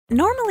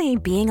Normally,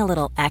 being a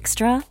little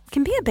extra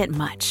can be a bit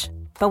much,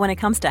 but when it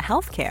comes to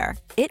healthcare,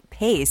 it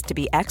pays to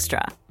be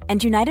extra.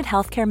 And United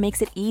Healthcare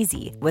makes it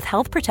easy with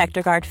Health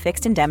Protector Guard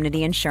fixed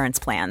indemnity insurance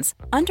plans.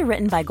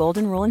 Underwritten by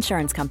Golden Rule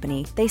Insurance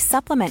Company, they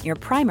supplement your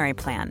primary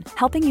plan,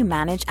 helping you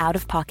manage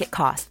out-of-pocket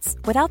costs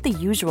without the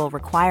usual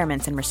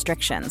requirements and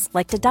restrictions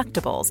like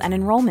deductibles and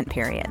enrollment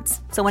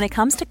periods. So when it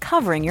comes to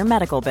covering your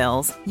medical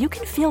bills, you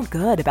can feel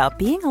good about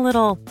being a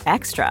little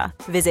extra.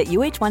 Visit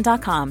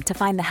uh1.com to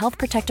find the Health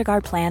Protector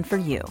Guard plan for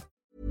you.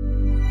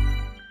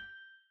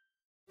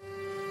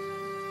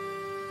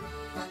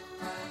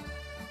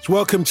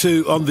 Welcome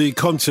to On the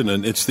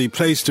Continent. It's the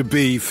place to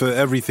be for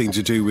everything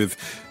to do with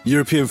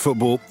European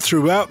football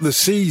throughout the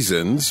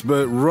seasons.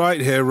 But right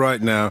here, right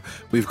now,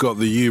 we've got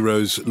the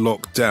Euros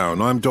locked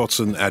down. I'm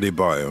Dotun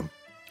Adebayo.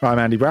 I'm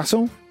Andy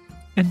Brassel.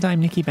 And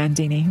I'm Nikki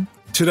Bandini.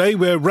 Today,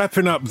 we're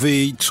wrapping up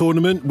the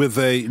tournament with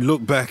a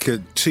look back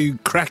at two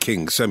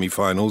cracking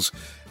semi-finals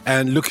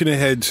and looking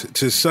ahead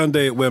to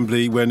Sunday at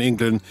Wembley when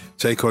England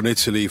take on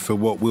Italy for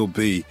what will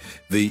be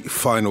the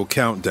final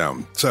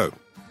countdown. So,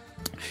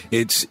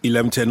 it's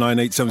 11 10 9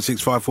 8 7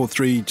 6 5 4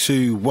 3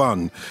 2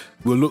 1.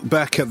 We'll look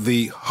back at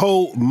the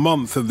whole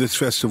month of this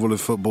festival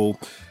of football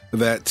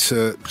that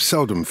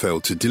seldom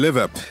failed to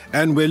deliver.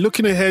 And we're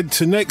looking ahead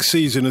to next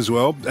season as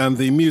well and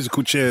the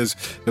musical chairs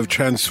of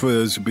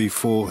transfers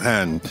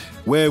beforehand.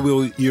 Where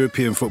will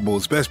European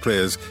football's best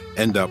players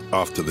end up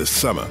after this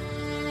summer?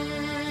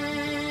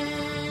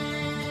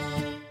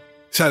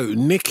 So,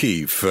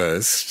 Nikki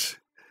first.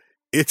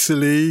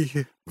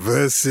 Italy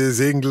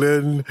versus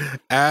England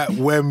at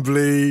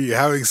Wembley.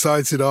 How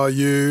excited are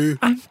you?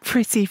 I'm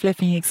pretty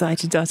flipping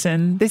excited,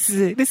 Dutton. This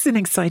is an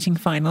exciting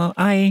final.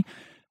 I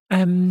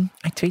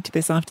tweeted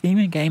this after the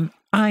England game.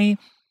 My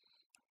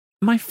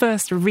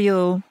first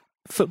real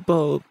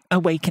football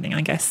awakening,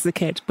 I guess, as a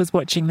kid, was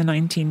watching the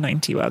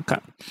 1990 World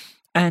Cup.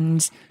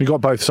 And you've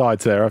got both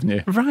sides there, haven't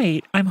you?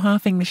 Right. I'm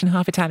half English and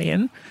half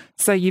Italian.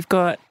 So you've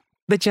got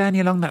the journey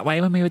along that way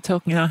when we were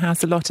talking in our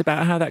house a lot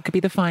about how that could be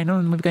the final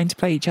and we were going to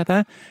play each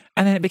other.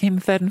 And then it became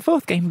the third and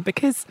fourth game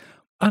because,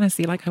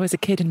 honestly, like I was a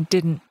kid and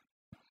didn't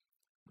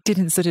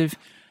sort of,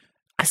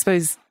 I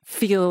suppose,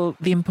 feel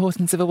the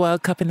importance of a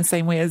World Cup in the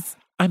same way as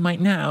I might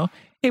now.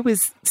 It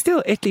was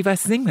still Italy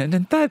versus England,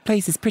 and third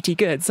place is pretty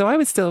good. So I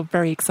was still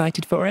very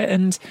excited for it.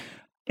 And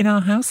in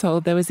our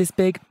household, there was this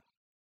big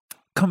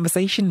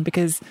conversation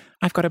because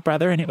I've got a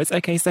brother and it was,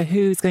 okay, so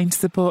who's going to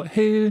support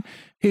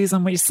who's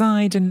on which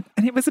side? And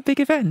it was a big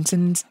event.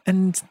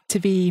 And to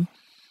be,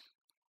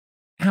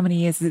 how many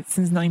years is it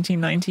since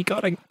 1990?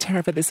 God, I'm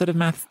terrible at this sort of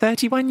math.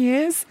 31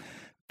 years?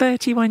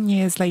 31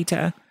 years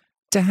later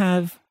to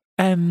have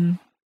the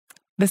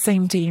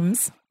same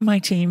teams, my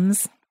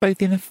teams,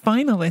 both in a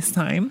final this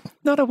time,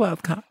 not a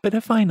World Cup, but a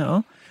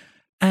final,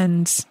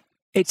 and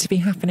it to be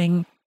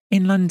happening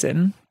in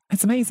London.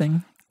 It's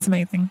amazing. It's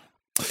amazing.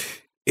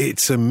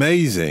 It's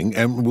amazing,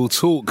 and we'll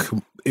talk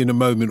in a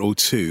moment or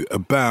two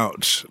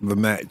about the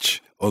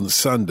match on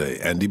Sunday,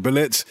 Andy. But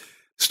let's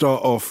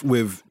start off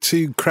with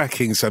two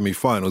cracking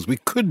semi-finals. We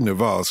couldn't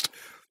have asked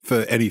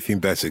for anything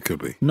better,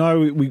 could we? No,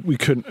 we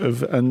couldn't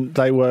have. And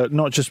they were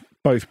not just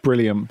both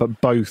brilliant,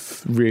 but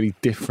both really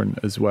different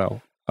as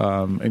well.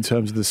 In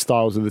terms of the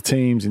styles of the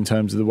teams, in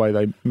terms of the way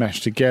they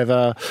mesh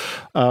together,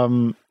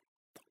 all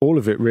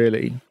of it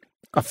really.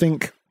 I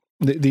think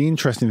the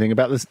interesting thing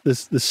about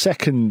the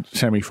second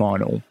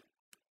semi-final,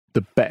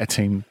 the better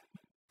team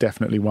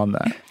definitely won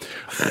that.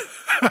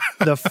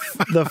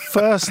 the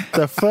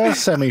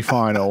first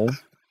semi-final,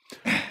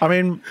 I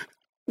mean,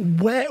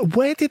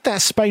 where did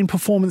that Spain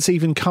performance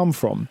even come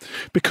from?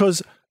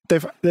 Because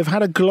they've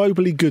had a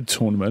globally good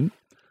tournament.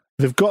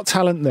 They've got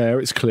talent there,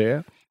 it's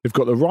clear. They've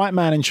got the right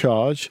man in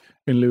charge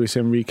in Luis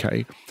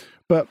Enrique.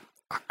 But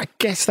I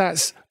guess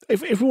that's,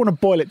 if we want to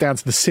boil it down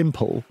to the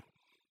simple,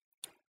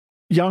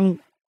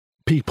 young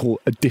people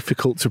are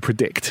difficult to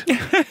predict.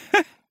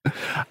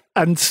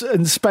 And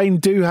Spain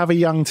do have a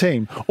young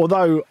team,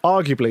 although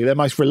arguably their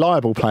most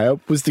reliable player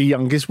was the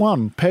youngest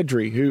one,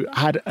 Pedri, who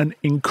had an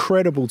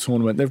incredible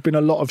tournament. There have been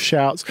a lot of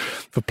shouts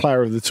for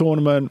player of the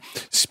tournament,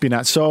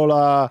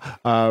 Spinazzola,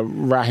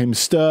 Raheem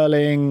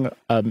Sterling,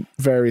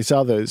 various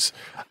others.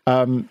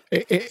 Kasper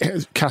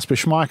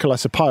Schmeichel, I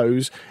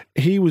suppose,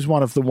 he was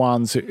one of the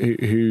ones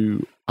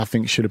who I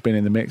think should have been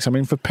in the mix. I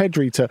mean, for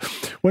Pedri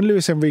when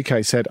Luis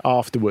Enrique said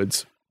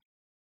afterwards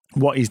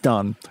what he's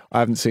done, I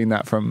haven't seen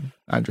that from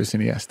Andres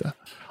Iniesta.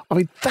 I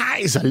mean, that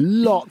is a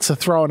lot to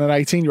throw on an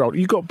 18-year-old.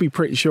 You've got to be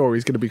pretty sure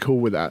he's going to be cool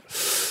with that.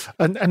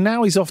 And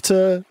now he's off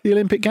to the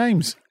Olympic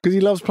Games because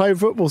he loves playing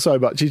football so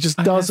much. He just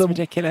does them. That's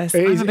ridiculous.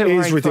 It I'm a bit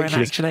worried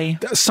ridiculous. For him, actually.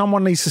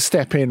 Someone needs to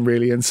step in,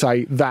 really, and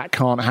say that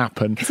can't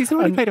happen. Because he's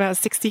already played about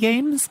 60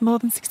 games, more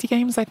than 60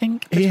 games, I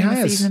think, he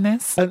has. The season and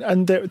this.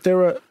 And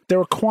there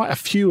are quite a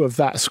few of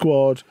that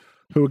squad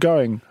who are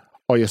going.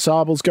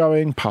 Oyarzabal's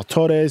going, Pau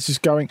Torres is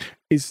going.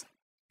 It's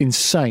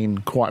insane,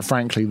 quite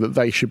frankly, that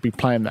they should be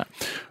playing that.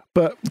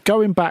 But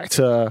going back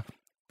to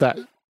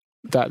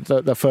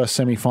the first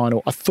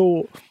semi-final, I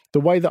thought the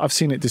way that I've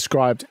seen it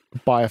described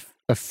by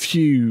a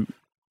few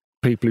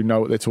people who know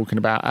what they're talking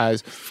about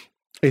as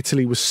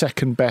Italy was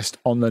second best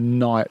on the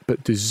night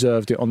but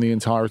deserved it on the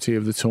entirety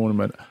of the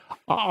tournament.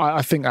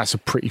 I think that's a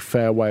pretty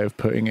fair way of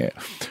putting it.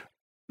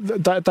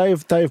 They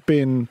have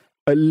been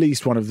at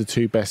least one of the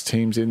two best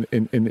teams in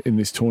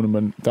this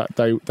tournament. That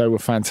they were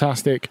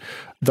fantastic.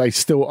 They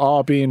still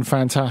are being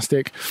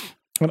fantastic.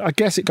 And I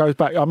guess it goes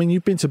back. I mean,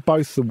 you've been to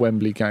both the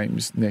Wembley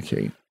games,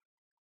 Nicky.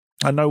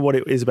 I know what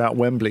it is about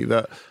Wembley,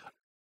 that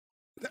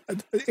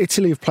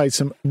Italy have played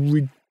some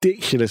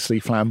ridiculously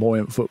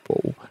flamboyant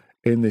football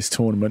in this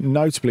tournament,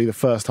 notably the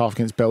first half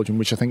against Belgium,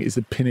 which I think is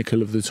the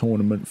pinnacle of the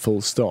tournament,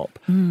 full stop.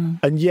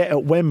 And yet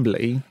at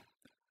Wembley,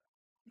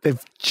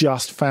 they've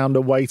just found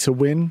a way to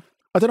win.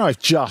 I don't know if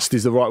just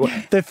is the right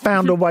word. They've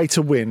found a way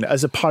to win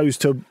as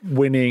opposed to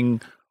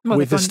winning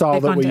with the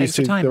style that we're used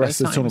to the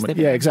rest of the tournament.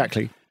 Yeah,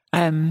 exactly.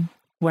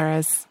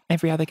 Whereas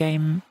every other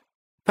game,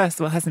 first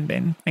of all, hasn't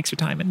been extra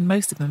time, and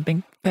most of them have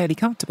been fairly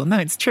comfortable. No,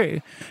 it's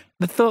true.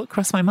 The thought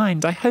crossed my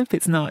mind, I hope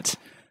it's not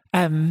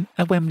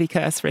a Wembley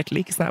curse for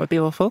Italy, because that would be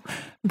awful.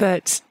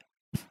 But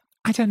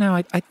I don't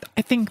know.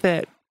 I think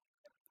that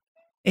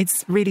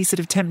it's really sort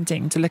of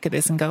tempting to look at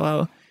this and go,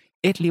 oh,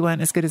 Italy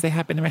weren't as good as they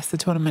had been the rest of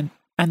the tournament,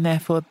 and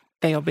therefore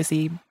they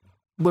obviously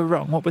were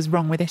wrong. What was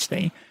wrong with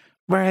Italy?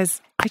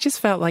 Whereas I just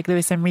felt like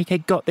Luis Enrique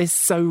got this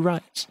so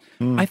right.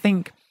 I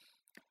think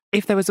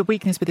if there was a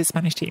weakness with the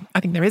Spanish team, I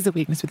think there is a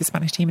weakness with the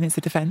Spanish team, and it's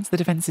the defence. The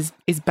defence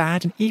is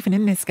bad. And even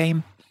in this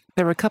game,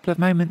 there were a couple of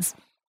moments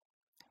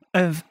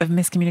of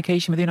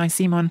miscommunication with Unai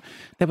Simon.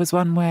 There was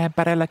one where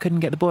Barella couldn't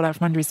get the ball out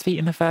from under his feet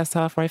in the first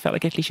half, where I felt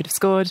like Italy should have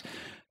scored.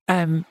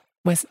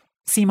 Where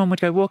Simon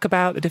would go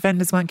walkabout, the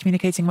defenders weren't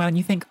communicating well, and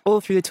you think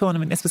all through the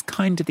tournament this was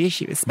kind of the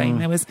issue with Spain.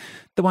 There was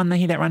the one that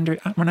he let run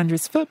under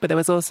his foot, but there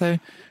was also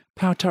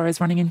Pau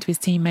Torres running into his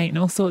teammate and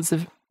all sorts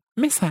of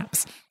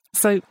mishaps.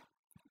 So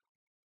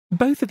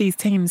both of these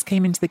teams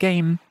came into the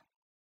game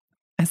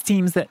as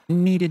teams that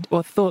needed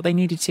or thought they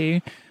needed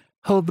to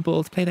hold the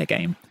ball to play their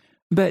game.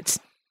 But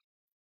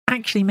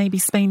actually, maybe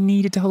Spain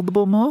needed to hold the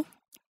ball more.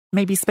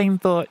 Maybe Spain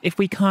thought, if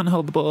we can't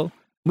hold the ball,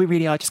 we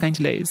really are just going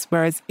to lose.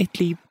 Whereas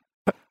Italy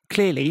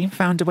clearly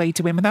found a way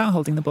to win without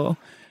holding the ball.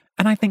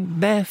 And I think,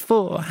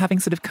 therefore, having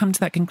sort of come to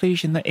that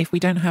conclusion that if we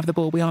don't have the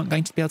ball, we aren't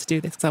going to be able to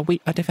do this because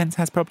our defence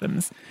has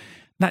problems,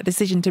 that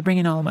decision to bring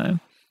in Olmo,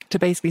 to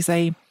basically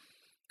say,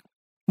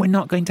 we're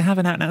not going to have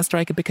an out-and-out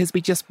striker because we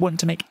just want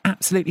to make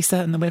absolutely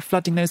certain that we're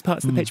flooding those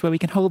parts of the pitch where we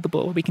can hold the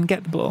ball, where we can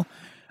get the ball.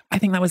 I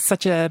think that was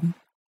such a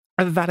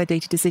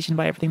validated decision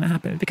by everything that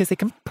happened, because they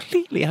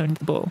completely owned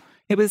the ball.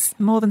 It was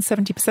more than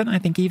 70%, I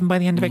think, even by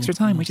the end of extra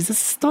time, which is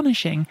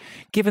astonishing,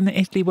 given that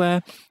Italy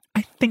were,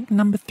 I think,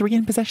 number 3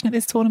 in possession at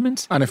this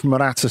tournament. And if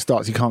Morata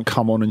starts, he can't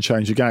come on and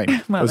change the game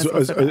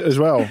as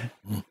well.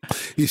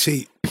 You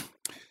see,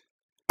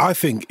 I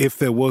think if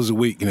there was a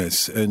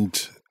weakness,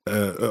 and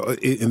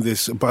in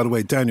this, by the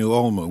way, Daniel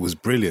Olmo was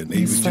brilliant.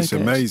 He was so just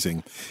good.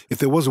 Amazing. If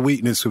there was a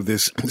weakness of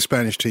this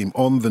Spanish team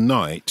on the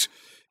night,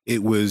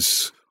 it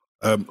was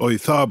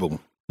Oyarzabal,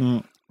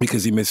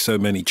 because he missed so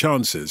many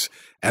chances.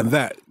 And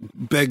that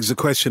begs a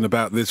question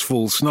about this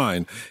false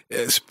nine.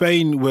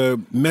 Spain were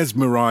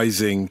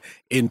mesmerising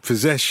in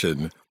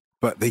possession,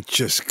 but they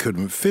just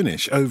couldn't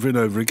finish over and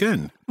over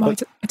again. Well,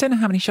 I don't know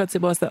how many shots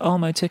it was that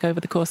Olmo took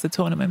over the course of the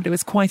tournament, but it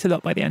was quite a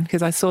lot by the end,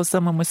 because I saw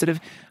someone was sort of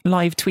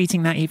live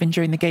tweeting that even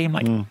during the game,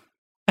 like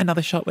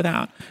another shot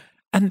without.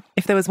 And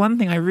if there was one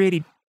thing I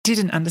really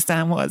didn't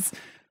understand was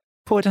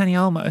poor Dani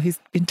Olmo, who's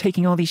been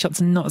taking all these shots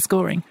and not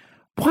scoring.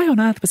 Why on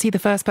earth was he the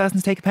first person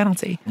to take a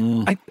penalty?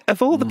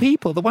 Of all the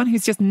people, the one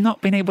who's just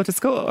not been able to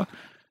score.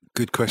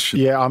 Good question.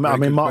 Yeah, I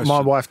mean, my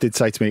wife did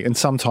say to me, and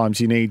sometimes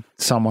you need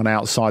someone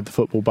outside the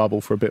football bubble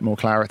for a bit more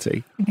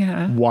clarity.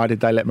 Yeah. Why did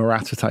they let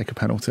Morata take a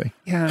penalty?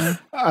 Yeah.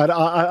 And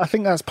I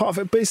think that's part of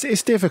it, but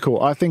it's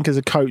difficult. I think as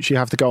a coach, you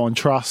have to go on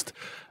trust.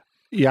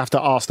 You have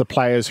to ask the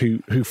players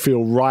who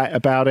feel right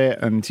about it,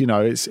 and you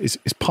know, it's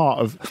part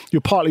of, you're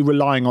partly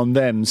relying on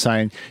them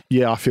saying,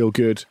 yeah, I feel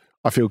good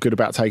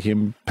about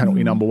taking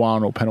penalty number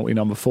 1 or penalty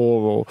number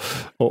 4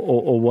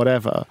 or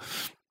whatever.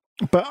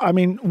 But I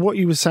mean, what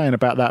you were saying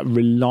about that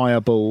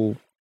reliable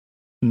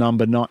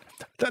number 9,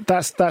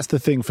 that's the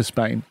thing for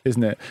Spain,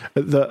 isn't it?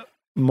 That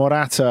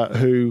Morata,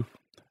 who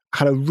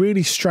had a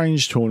really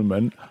strange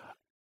tournament,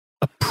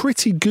 a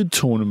pretty good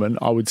tournament,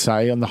 I would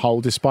say, on the whole,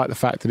 despite the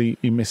fact that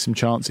he missed some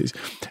chances.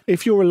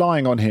 If you're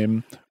relying on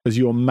him as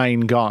your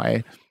main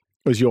guy,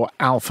 as your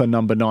alpha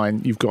number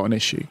 9, you've got an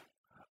issue.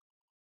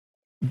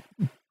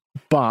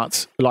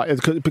 But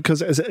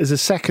because as a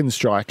second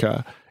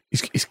striker,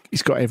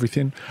 he's got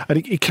everything,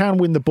 and he can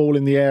win the ball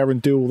in the air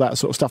and do all that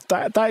sort of stuff.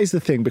 That is the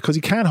thing, because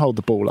he can hold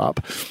the ball up,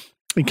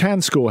 he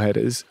can score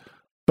headers,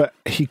 but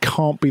he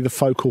can't be the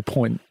focal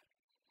point.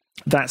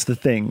 That's the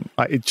thing.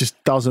 It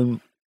just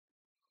doesn't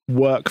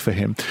work for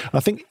him. I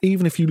think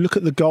even if you look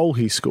at the goal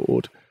he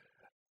scored,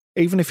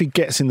 even if he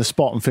gets in the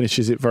spot and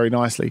finishes it very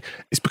nicely,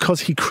 it's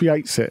because he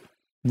creates it,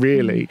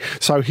 really.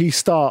 So he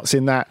starts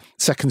in that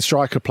second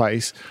striker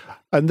place,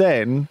 and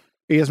then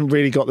he hasn't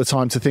really got the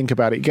time to think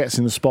about it. He gets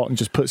in the spot and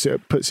just puts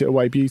it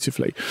away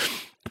beautifully.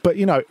 But,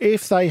 you know,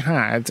 if they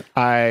had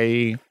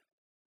a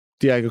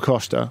Diego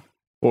Costa,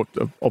 or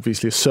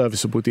obviously a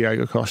serviceable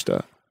Diego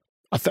Costa,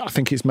 I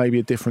think it's maybe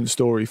a different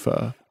story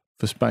for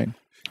Spain.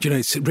 Do you know,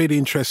 it's really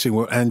interesting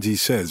what Andy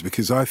says,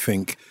 because I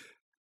think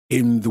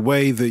in the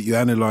way that you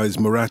analyse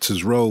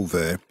Morata's role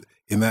there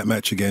in that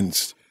match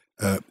against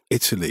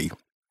Italy,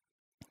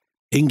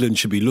 England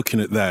should be looking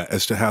at that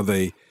as to how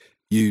they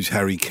use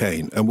Harry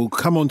Kane. And we'll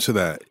come on to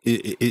that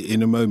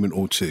in a moment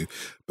or two.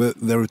 But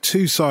there are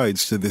two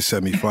sides to this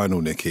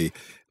semi-final, Nikki.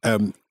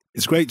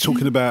 It's great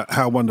talking about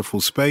how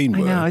wonderful Spain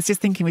were. I know, I was just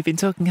thinking we've been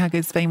talking how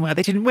good Spain were.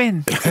 They didn't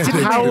win.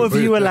 How have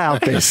you allowed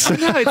this?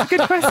 No, it's a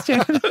good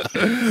question.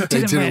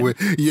 They didn't win.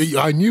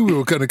 I knew we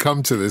were going to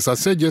come to this. I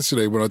said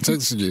yesterday when I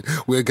texted you,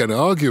 we're going to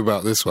argue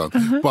about this one.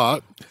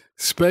 But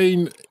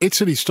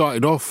Italy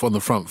started off on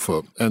the front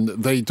foot and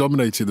they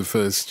dominated the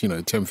first,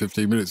 10,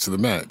 15 minutes of the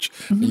match.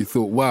 And you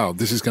thought, wow,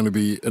 this is going to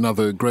be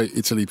another great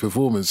Italy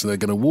performance and they're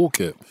going to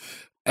walk it.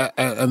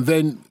 And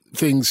then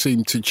things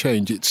seemed to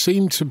change. It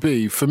seemed to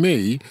be, for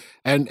me,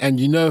 and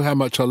you know how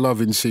much I love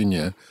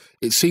Insigne,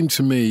 it seemed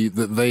to me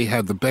that they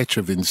had the better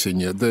of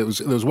Insigne. There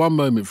was one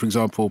moment, for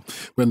example,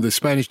 when the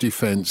Spanish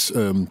defence,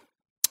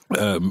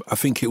 I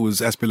think it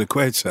was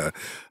Azpilicueta,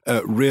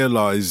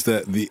 realised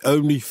that the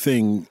only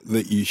thing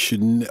that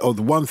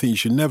the one thing you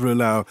should never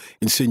allow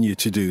Insigne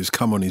to do is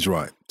come on his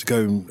right, to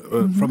go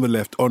from the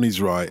left on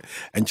his right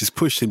and just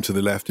push him to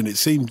the left. And it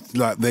seemed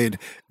like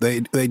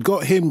they'd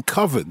got him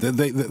covered.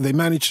 They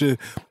managed to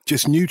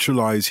just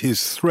neutralise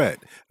his threat.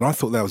 And I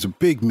thought that was a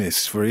big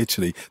miss for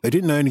Italy. They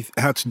didn't know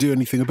how to do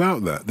anything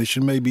about that. They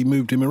should maybe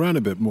moved him around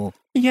a bit more.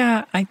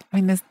 Yeah, I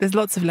mean, there's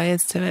lots of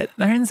layers to it.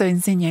 Lorenzo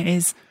Insigne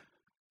is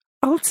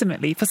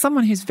ultimately, for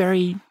someone who's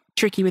very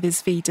tricky with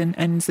his feet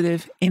and sort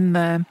of in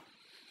the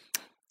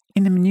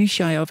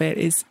minutiae of it,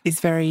 is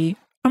very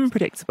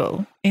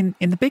unpredictable. In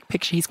the big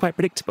picture, he's quite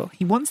predictable.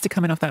 He wants to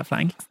come in off that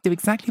flank, do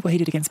exactly what he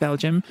did against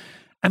Belgium,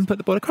 and put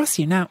the ball across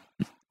you. Now,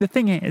 the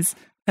thing is,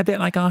 a bit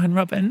like Arjen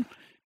Robben,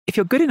 if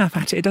you're good enough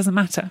at it, it doesn't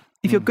matter.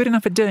 If you're good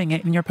enough at doing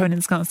it, then your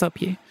opponents can't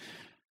stop you.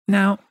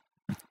 Now,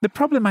 the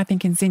problem I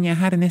think Insigne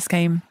had in this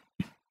game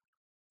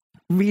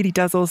really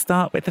does all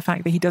start with the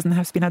fact that he doesn't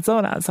have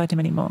Spinazzola outside him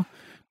anymore.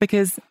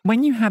 Because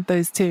when you had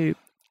those two,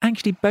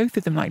 actually both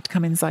of them like to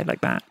come inside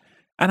like that.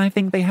 And I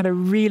think they had a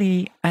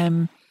really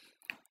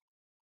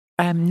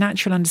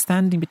natural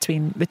understanding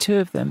between the two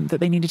of them that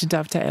they needed to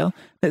dovetail,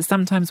 that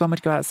sometimes one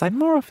would go outside,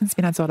 more often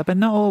Spinazzola, but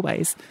not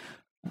always.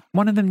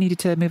 One of them needed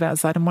to move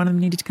outside and one of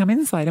them needed to come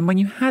inside. And when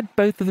you had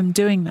both of them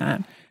doing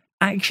that,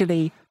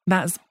 actually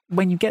that's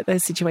when you get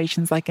those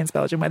situations like against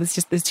Belgium where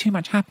there's too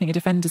much happening.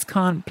 Defenders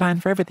can't plan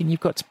for everything. You've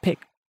got to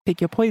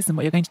pick your poison,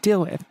 what you're going to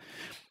deal with.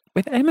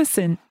 With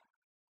Emerson,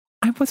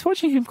 I was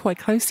watching him quite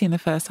closely in the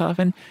first half,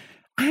 and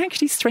I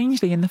actually,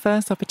 strangely, in the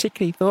first half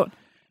particularly, thought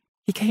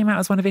he came out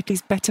as one of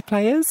Italy's better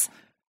players.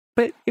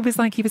 But it was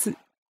like he was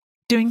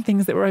doing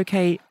things that were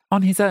okay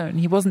on his own.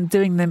 He wasn't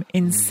doing them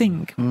in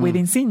sync with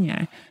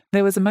Insigne.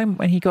 There was a moment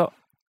when he got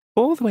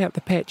all the way up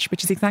the pitch,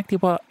 which is exactly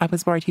what I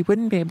was worried he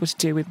wouldn't be able to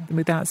do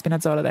without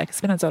Spinazzola there, because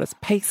Spinazzola's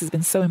pace has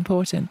been so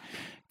important.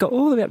 Got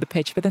all the way up the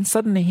pitch, but then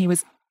suddenly he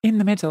was in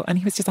the middle and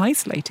he was just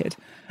isolated.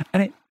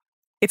 And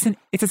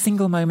it's a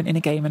single moment in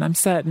a game, and I'm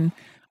certain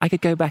I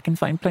could go back and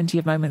find plenty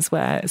of moments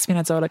where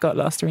Spinazzola got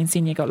lost or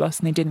Insigne got lost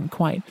and they didn't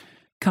quite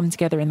come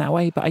together in that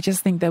way. But I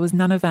just think there was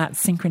none of that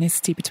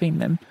synchronicity between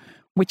them,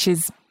 which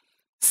is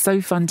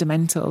so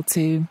fundamental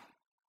to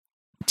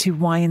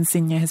why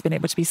Insigne has been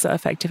able to be so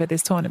effective at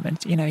this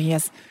tournament. You know, he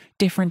has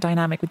different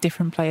dynamic with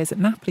different players at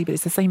Napoli, but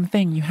it's the same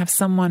thing. You have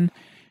someone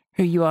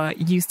who you are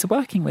used to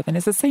working with, and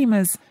it's the same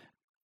as,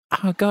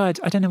 oh God,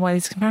 I don't know why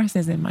this comparison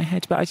is in my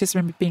head, but I just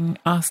remember being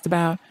asked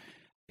about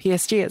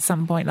PSG at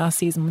some point last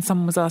season when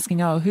someone was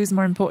asking, oh, who's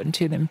more important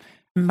to them,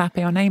 Mbappe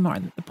or Neymar?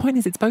 And the point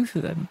is, it's both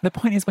of them. The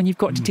point is, when you've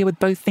got to deal with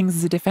both things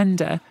as a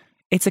defender,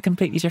 it's a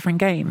completely different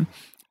game.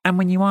 And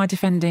when you are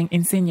defending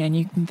Insigne and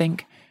you can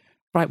think,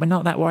 right, we're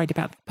not that worried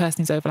about the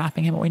person who's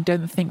overlapping him, or we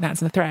don't think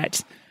that's a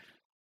threat,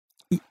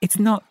 it's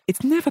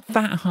never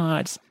that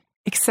hard,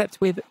 except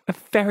with a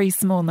very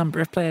small number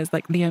of players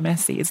like Leo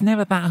Messi. It's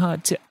never that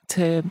hard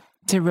to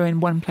ruin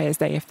one player's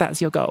day if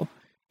that's your goal.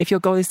 If your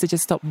goal is to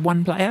just stop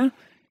one player,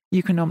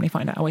 you can normally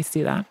find out a way to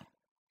do that.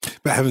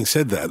 But having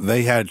said that,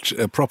 they had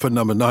a proper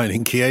number 9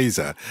 in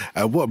Chiesa.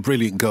 What a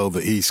brilliant goal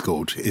that he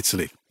scored,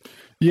 Italy.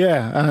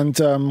 Yeah,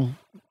 and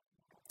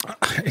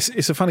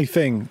it's a funny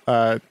thing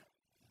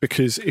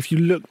because if you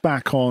look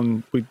back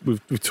on,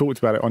 we've talked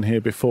about it on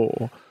here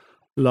before,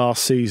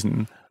 last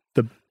season,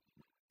 the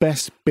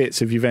best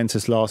bits of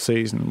Juventus last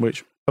season,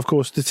 which, of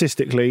course,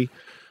 statistically,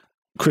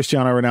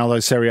 Cristiano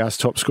Ronaldo's Serie A's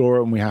top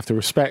scorer, and we have to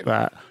respect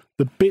that.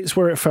 The bits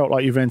where it felt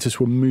like Juventus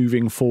were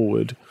moving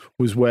forward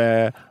was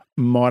where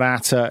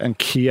Morata and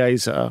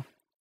Chiesa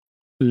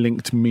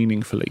linked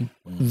meaningfully.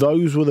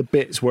 Those were the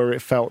bits where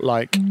it felt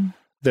like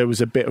there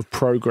was a bit of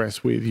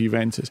progress with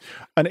Juventus.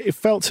 And it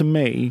felt to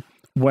me,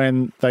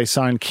 when they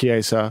signed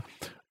Chiesa,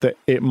 that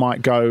it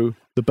might go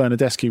the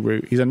Bernardeschi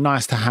route. He's a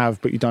nice to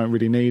have, but you don't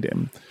really need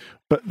him.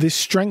 But this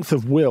strength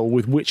of will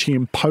with which he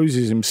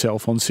imposes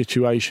himself on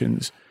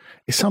situations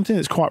is something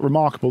that's quite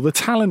remarkable. The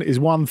talent is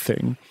one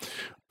thing,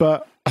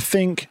 but I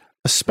think,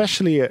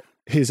 especially at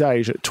his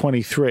age, at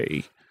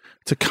 23,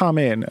 to come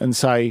in and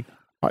say,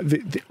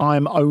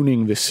 I'm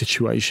owning this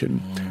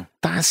situation,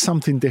 that's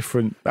something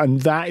different.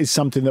 And that is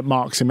something that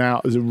marks him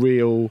out as a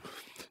real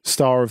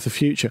star of the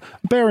future.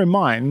 Bear in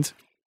mind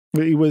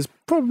that he was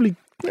probably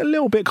a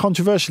little bit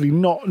controversially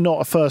not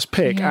a first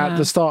pick at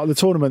the start of the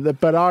tournament,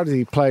 that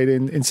Berardi played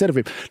instead of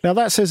him. Now,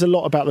 that says a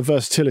lot about the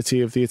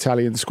versatility of the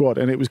Italian squad,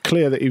 and it was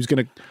clear that he was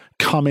going to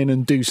come in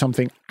and do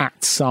something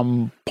at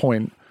some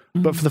point.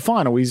 But for the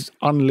final, he's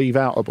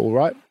unleave-outable,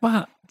 right?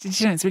 Well,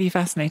 you know, it's really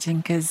fascinating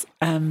because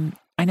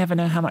I never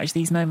know how much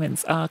these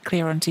moments are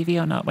clear on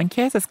TV or not. When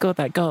Chiesa scored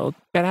that goal,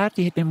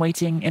 Berardi had been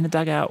waiting in the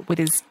dugout with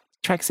his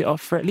tracksuit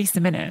off for at least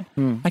a minute.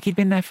 Like, he'd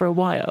been there for a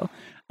while.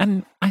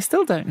 And I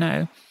still don't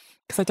know,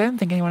 because I don't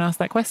think anyone asked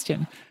that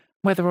question,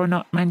 whether or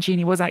not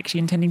Mancini was actually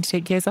intending to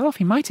take Chiesa off.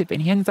 He might have been.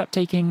 He ended up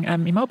taking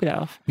Immobile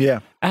off. Yeah.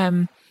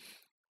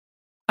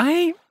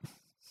 I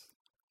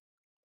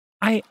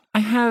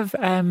have...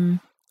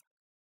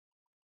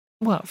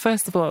 well,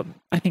 first of all,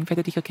 I think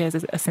Federico Chiesa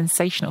is a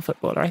sensational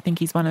footballer. I think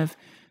he's one of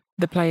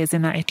the players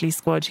in that Italy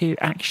squad who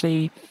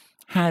actually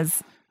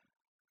has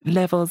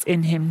levels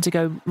in him to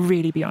go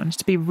really beyond,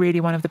 to be really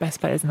one of the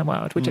best players in the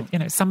world, which, you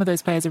know, some of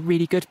those players are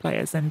really good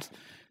players, and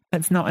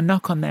that's not a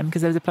knock on them,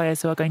 because those are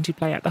players who are going to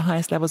play at the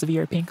highest levels of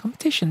European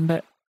competition.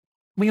 But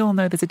we all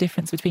know there's a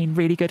difference between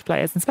really good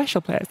players and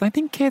special players. And I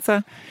think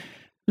Chiesa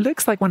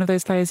looks like one of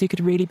those players who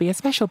could really be a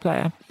special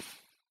player.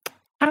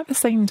 At the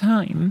same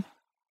time,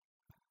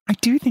 I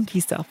do think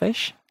he's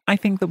selfish. I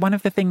think that one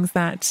of the things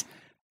that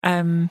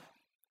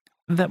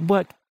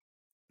worked,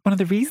 one of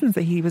the reasons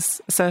that he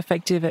was so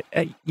effective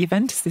at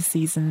Juventus this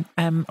season,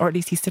 or at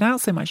least he stood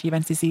out so much at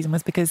Juventus this season,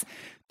 was because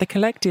the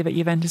collective at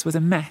Juventus was a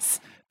mess,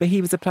 but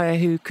he was a player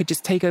who could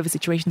just take over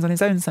situations on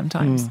his own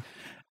sometimes.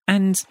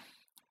 And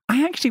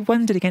I actually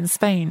wondered against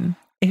Spain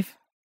if,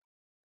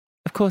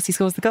 of course, he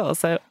scores the goal,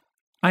 so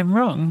I'm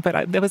wrong,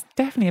 but there was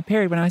definitely a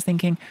period when I was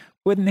thinking,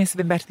 wouldn't this have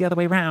been better the other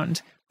way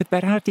round, with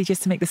Berardi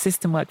just to make the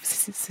system work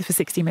for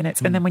 60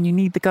 minutes, and then when you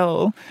need the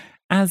goal,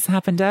 as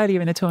happened earlier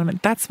in the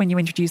tournament, that's when you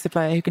introduce a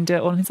player who can do it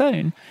all on his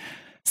own.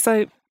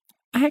 So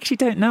I actually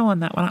don't know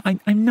on that one.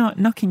 I'm not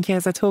knocking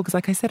Chiesa at all, because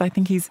like I said, I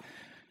think he's,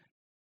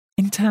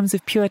 in terms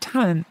of pure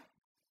talent,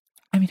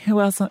 I mean,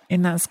 who else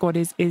in that squad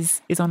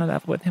is on a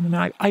level with him? I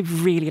mean, I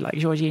really like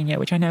Jorginho,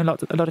 which I know a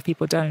lot of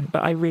people don't,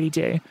 but I really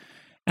do.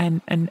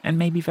 And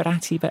maybe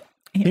Verratti, but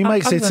he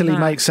makes Italy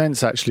make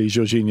sense, actually,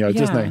 Jorginho,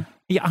 doesn't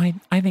he? Yeah,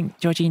 I think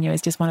Jorginho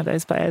is just one of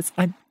those players.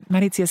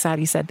 Maurizio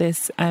Sarri said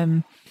this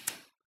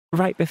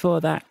right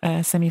before that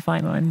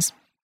semi-final, and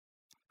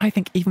I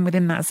think even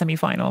within that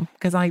semi-final,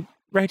 because I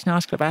wrote an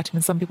article about him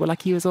and some people were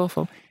like, he was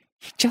awful.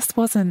 He just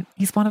wasn't.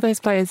 He's one of those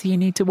players who you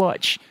need to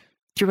watch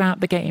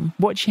throughout the game.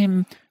 Watch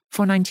him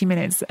for 90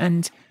 minutes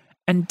and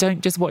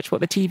don't just watch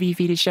what the TV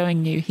feed is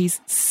showing you. He's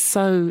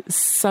so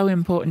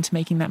important to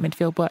making that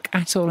midfield work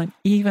at all. And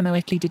even though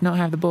Italy did not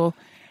have the ball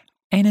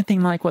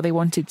anything like what they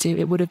wanted to,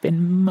 it would have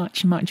been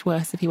much, much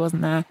worse if he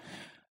wasn't there.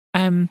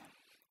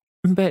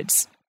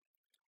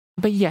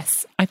 But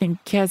yes, I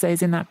think Chiesa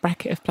is in that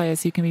bracket of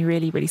players who can be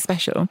really, really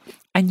special.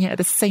 And yet at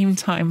the same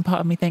time,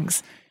 part of me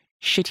thinks,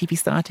 should he be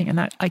starting? And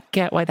that, I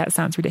get why that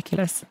sounds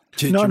ridiculous.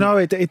 No,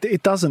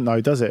 it doesn't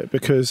though, does it?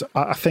 Because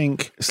I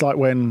think it's like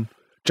when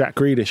Jack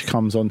Grealish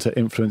comes on to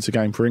influence a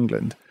game for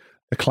England,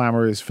 the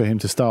clamour is for him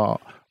to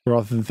start,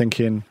 rather than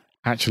thinking,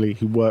 actually,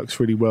 he works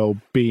really well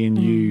being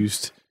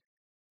used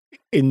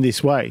in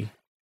this way.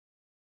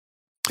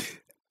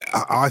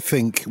 I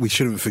think we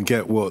shouldn't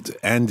forget what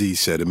Andy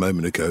said a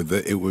moment ago,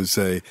 that it was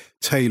a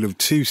tale of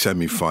two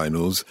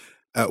semi-finals,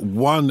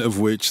 one of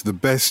which the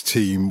best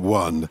team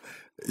won.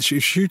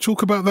 Should you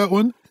talk about that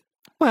one?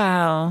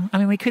 Well, I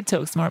mean, we could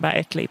talk some more about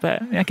Italy,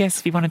 but I guess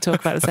if you want to talk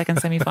about the second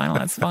semi-final,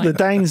 that's fine. The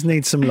Danes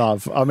need some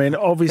love. I mean,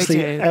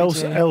 obviously,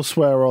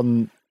 elsewhere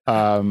on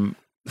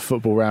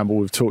Football Ramble,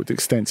 we've talked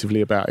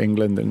extensively about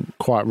England, and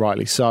quite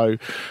rightly so.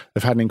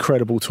 They've had an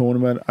incredible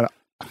tournament.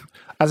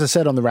 As I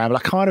said on the Ramble,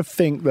 I kind of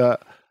think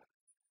that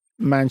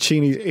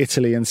Mancini's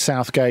Italy and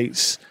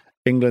Southgate's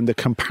England are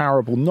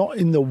comparable, not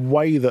in the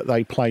way that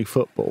they play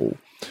football,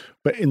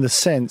 but in the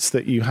sense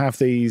that you have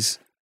these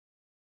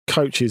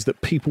coaches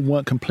that people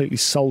weren't completely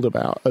sold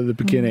about at the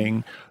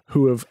beginning,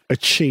 who have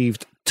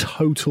achieved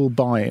total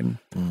buy-in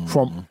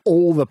from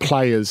all the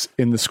players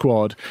in the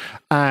squad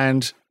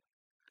and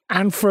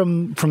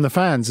from the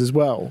fans as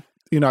well.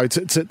 You know,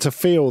 to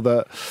feel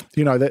that,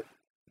 you know, that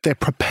they're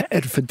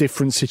prepared for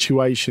different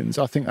situations.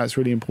 I think that's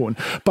really important.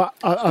 But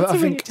I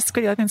think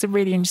it's a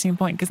really interesting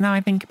point, because now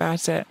I think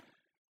about it,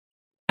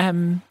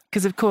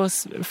 because of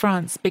course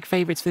France big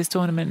favourites for this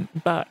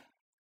tournament, but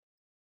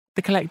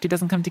the collective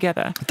doesn't come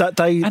together. That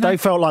they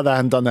felt like they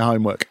hadn't done their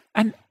homework.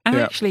 And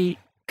actually,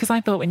 because I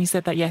thought when you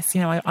said that, yes,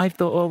 you know, I've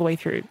thought all the way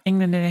through,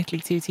 England and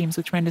Italy, two teams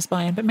with tremendous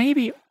buy-in, but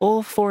maybe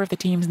all four of the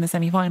teams in the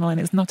semi-final, and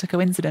it's not a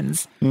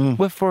coincidence,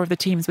 were four of the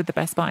teams with the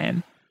best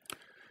buy-in.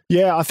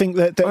 Yeah, I think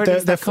that or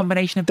is that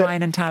combination of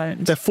buy-in and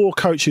talent? They're 4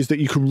 coaches that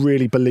you can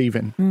really believe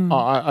in,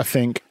 I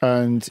think.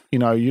 And,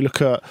 you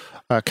look at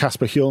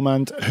Kasper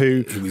Hjulmand,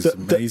 who he was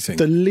amazing.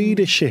 The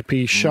leadership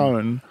he's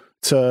shown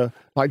to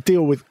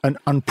deal with an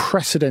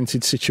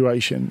unprecedented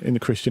situation in the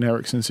Christian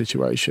Eriksen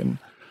situation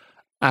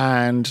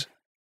and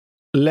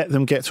let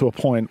them get to a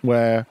point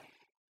where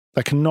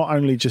they can not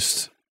only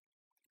just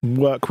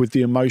work with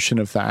the emotion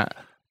of that,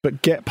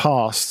 but get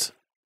past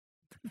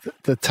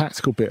the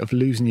tactical bit of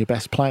losing your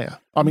best player.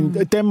 I mean,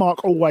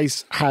 Denmark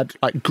always had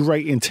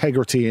great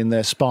integrity in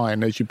their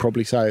spine, as you'd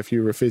probably say if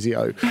you were a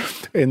physio.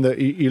 In that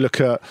you look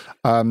at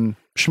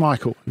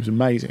Schmeichel, who's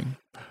amazing,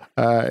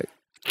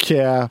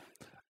 Kjær,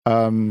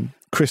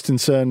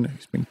 Christensen,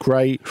 who's been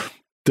great,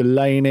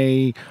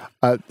 Delaney,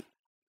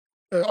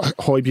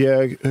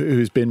 Højbjerg,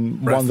 who's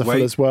been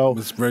wonderful as well.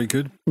 Was very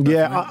good.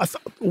 Yeah,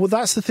 well,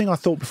 that's the thing I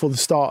thought before the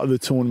start of the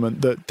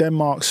tournament, that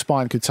Denmark's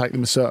spine could take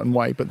them a certain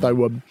way, but they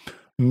were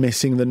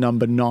missing the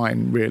number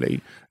 9,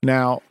 really.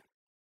 Now,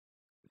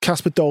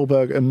 Kasper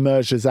Dolberg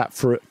emerged as that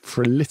for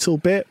a little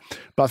bit,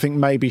 but I think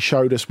maybe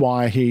showed us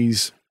why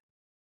he's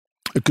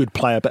a good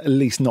player, but at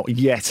least not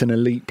yet an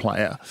elite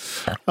player.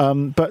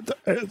 But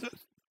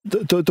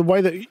the way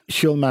that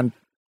Hjulmand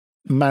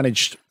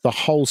managed the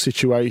whole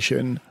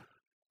situation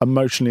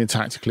emotionally and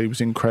tactically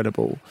was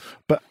incredible.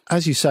 But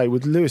as you say,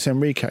 with Luis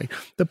Enrique,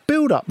 the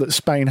build-up that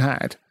Spain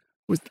had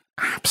was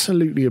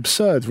absolutely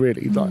absurd,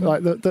 really.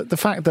 Like the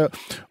fact that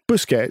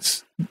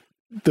Busquets,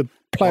 the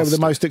player with the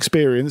most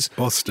experience,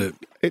 bossed it.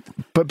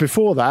 But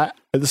before that,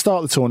 at the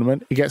start of the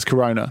tournament, he gets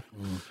corona.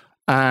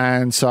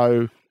 And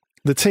so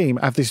the team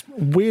have this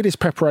weirdest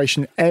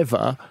preparation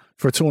ever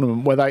for a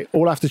tournament where they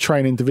all have to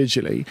train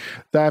individually.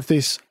 They have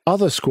this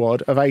other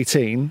squad of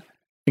 18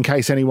 in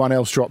case anyone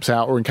else drops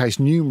out or in case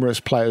numerous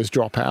players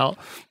drop out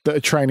that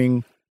are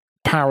training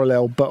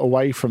parallel but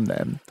away from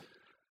them.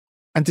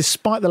 And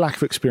despite the lack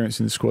of experience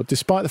in the squad,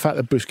 despite the fact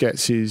that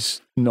Busquets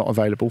is not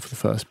available for the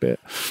first bit,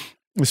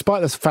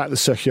 despite the fact that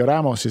Sergio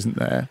Ramos isn't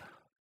there,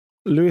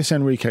 Luis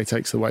Enrique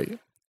takes the weight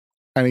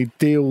and he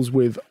deals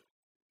with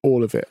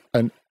all of it.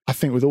 And I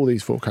think with all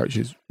these 4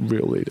 coaches,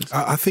 real leaders.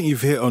 I think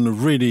you've hit on a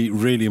really,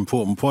 really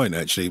important point,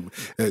 actually.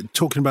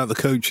 Talking about the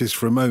coaches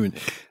for a moment,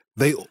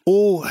 they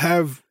all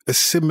have a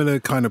similar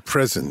kind of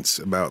presence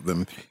about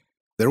them.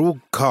 They're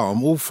all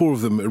calm. All 4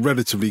 of them are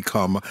relatively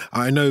calm.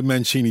 I know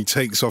Mancini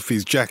takes off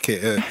his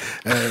jacket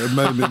at a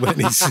moment when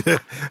he's...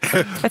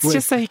 That's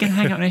just so he can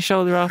hang out on his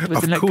shoulder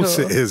afterwards and look cool. Of course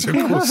it is. Of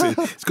course it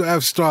is. It's got to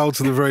have style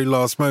to the very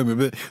last moment.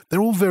 But they're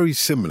all very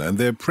similar, and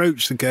they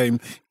approach the game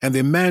and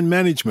their man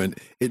management,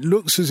 it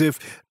looks as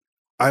if...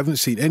 I haven't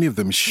seen any of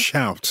them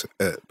shout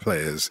at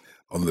players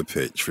on the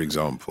pitch, for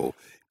example.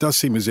 It does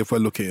seem as if we're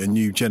looking at a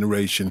new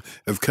generation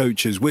of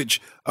coaches,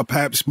 which are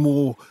perhaps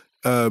more...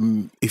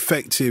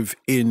 effective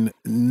in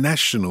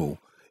international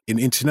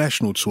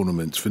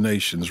tournaments for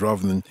nations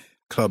rather than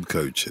club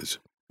coaches.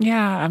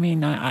 Yeah, I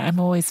mean, I'm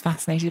always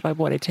fascinated by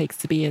what it takes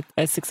to be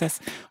a success,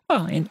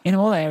 well, in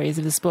all areas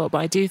of the sport, but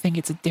I do think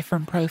it's a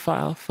different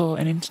profile for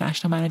an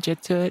international manager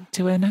to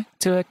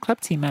a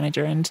club team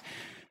manager.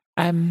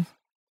 And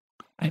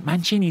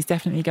Mancini's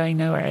definitely going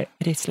nowhere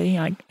at Italy.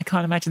 I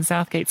can't imagine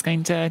Southgate's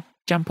going to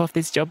jump off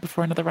this job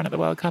before another run at the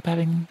World Cup,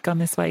 having gone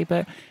this way.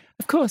 But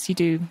of course you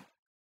do.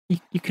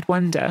 You could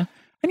wonder.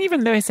 And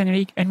even Luis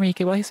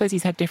Enrique, well, I suppose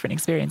he's had different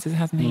experiences,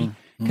 hasn't he?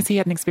 Because he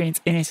had an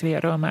experience in Italy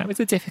at Roma. It was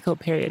a difficult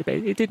period, but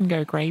it didn't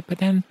go great. But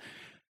then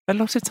a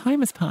lot of time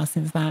has passed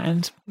since that,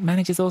 and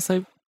managers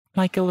also,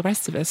 like all the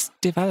rest of us,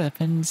 develop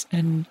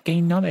and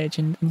gain knowledge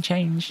and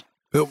change.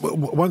 But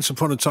once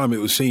upon a time, it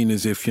was seen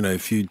as if,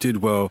 if you did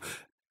well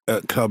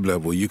at club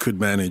level, you could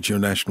manage your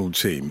national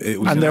team.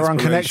 It was and they're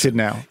unconnected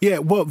now. Yeah,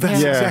 well,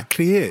 that's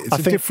exactly it. It's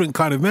a different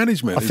kind of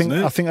management, isn't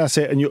it? I think that's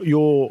it. And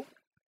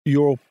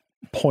your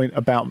point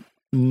about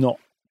not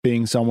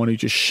being someone who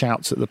just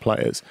shouts at the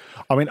players.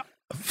 I mean,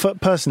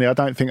 personally, I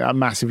don't think that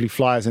massively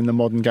flies in the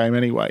modern game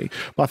anyway.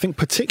 But I think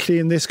particularly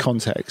in this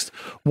context,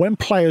 when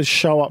players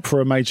show up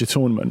for a major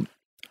tournament,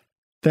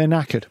 they're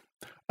knackered.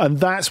 And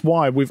that's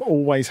why we've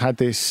always had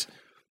this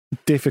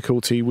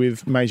difficulty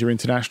with major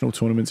international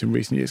tournaments in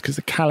recent years, because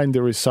the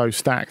calendar is so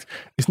stacked.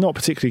 It's not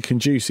particularly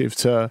conducive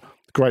to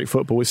great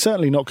football. It's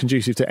certainly not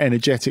conducive to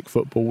energetic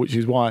football, which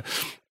is why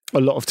a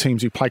lot of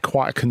teams who play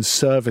quite a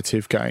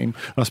conservative game,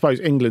 and I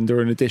suppose England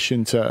are in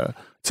addition to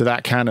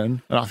that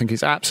canon, and I think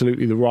it's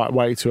absolutely the right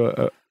way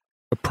to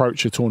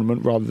approach a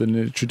tournament rather than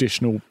in a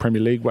traditional Premier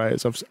League way,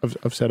 as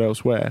I've said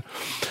elsewhere.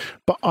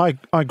 But I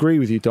agree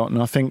with you, Don,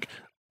 and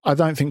I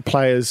don't think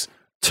players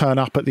turn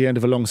up at the end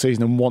of a long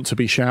season and want to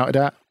be shouted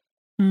at.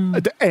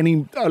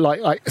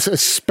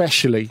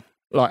 Especially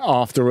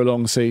after a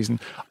long season.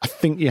 I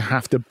think you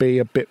have to be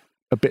a bit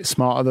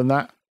smarter than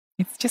that.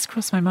 It's just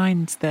crossed my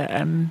mind that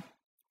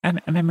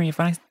a memory of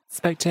when I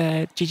spoke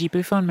to Gigi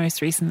Buffon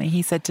most recently.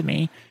 He said to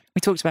me, we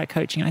talked about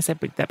coaching, and I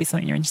said, would that be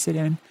something you're interested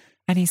in?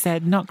 And he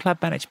said, not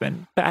club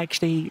management, but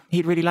actually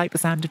he'd really like the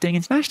sound of doing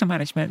international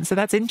management. So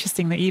that's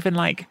interesting that even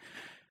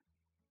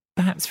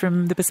perhaps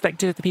from the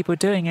perspective of the people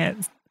doing it,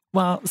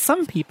 Well,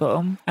 some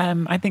people,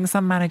 I think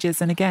some managers,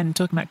 and again,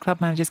 talking about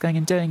club managers going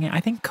and doing it, I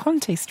think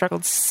Conte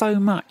struggled so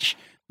much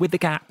with the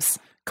gaps.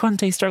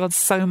 Conte struggled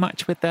so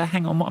much with the,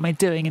 hang on, what am I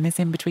doing in this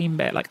in-between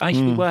bit? Like, I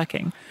should be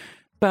working.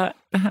 But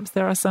perhaps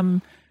there are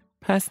some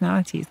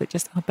personalities that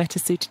just are better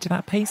suited to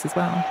that pace as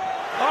well. Oh,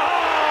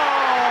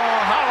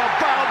 how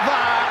about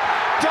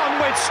that? Done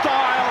with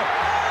style.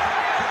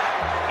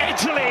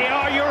 Italy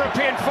are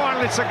European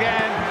finalists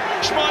again.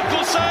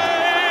 Schmeichel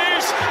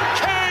saves.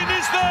 Kane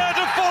is there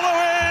to follow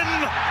in.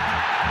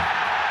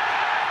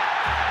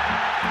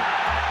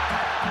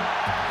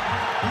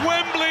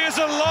 Wembley is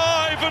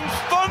alive and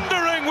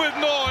thundering with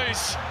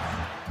noise.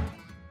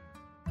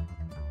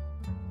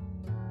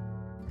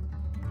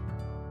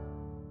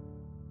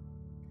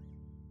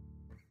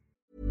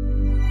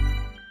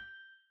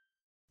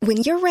 When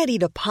you're ready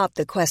to pop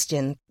the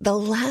question, the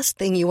last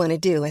thing you want to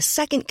do is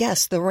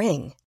second-guess the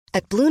ring.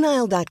 At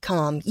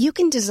BlueNile.com, you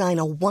can design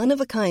a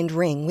one-of-a-kind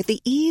ring with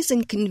the ease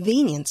and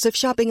convenience of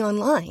shopping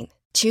online.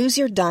 Choose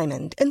your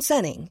diamond and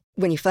setting.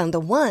 When you find the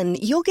one,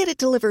 you'll get it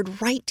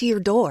delivered right to your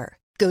door.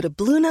 Go to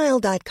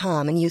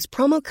BlueNile.com and use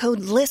promo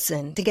code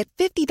LISTEN to get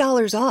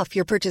 $50 off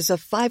your purchase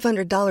of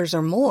 $500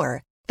 or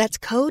more. That's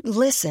code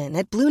LISTEN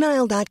at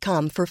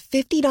BlueNile.com for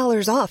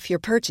 $50 off your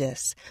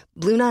purchase.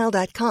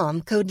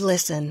 BlueNile.com, code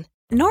LISTEN.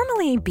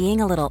 Normally, being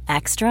a little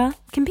extra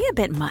can be a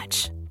bit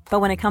much. But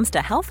when it comes to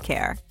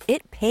healthcare,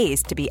 it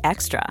pays to be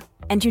extra.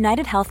 And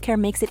United Healthcare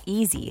makes it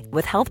easy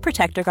with Health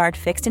Protector Guard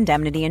fixed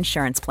indemnity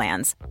insurance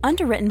plans.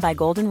 Underwritten by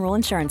Golden Rule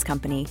Insurance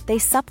Company, they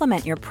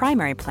supplement your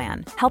primary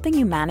plan, helping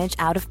you manage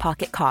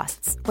out-of-pocket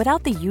costs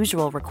without the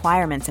usual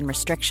requirements and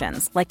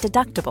restrictions like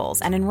deductibles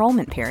and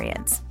enrollment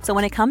periods. So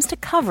when it comes to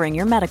covering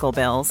your medical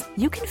bills,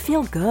 you can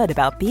feel good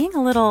about being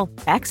a little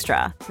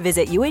extra.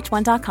 Visit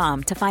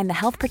UH1.com to find the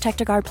Health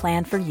Protector Guard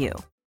plan for you.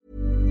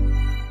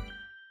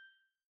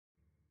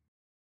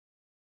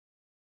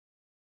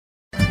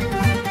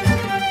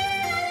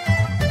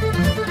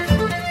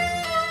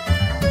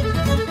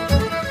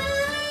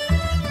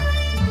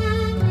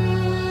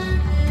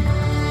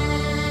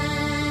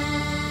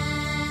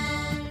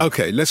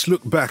 Okay, let's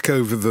look back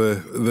over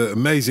the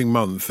amazing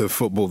month of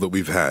football that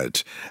we've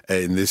had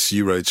in this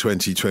Euro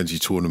 2020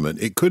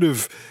 tournament. It could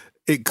have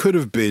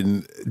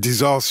been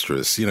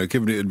disastrous,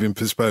 given it had been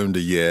postponed a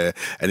year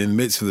and in the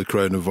midst of the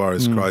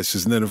coronavirus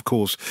crisis. And then, of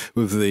course,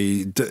 with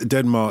the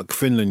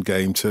Denmark-Finland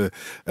game to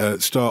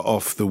start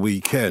off the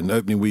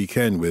opening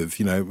weekend with,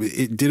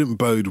 it didn't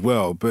bode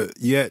well. But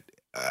yet,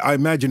 I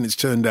imagine it's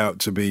turned out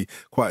to be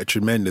quite a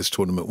tremendous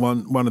tournament,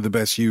 one of the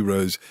best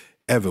Euros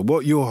ever.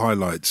 What are your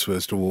highlights,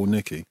 first of all,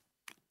 Nikki?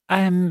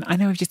 I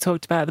know we've just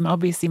talked about them.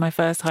 Obviously, my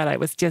first highlight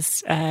was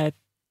just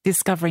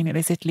discovering that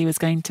this Italy was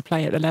going to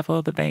play at the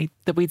level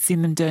that we'd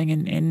seen them doing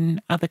in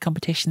other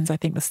competitions. I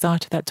think the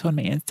start of that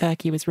tournament in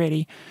Turkey was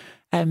really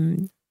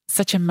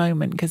such a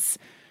moment because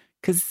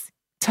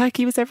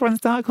Turkey was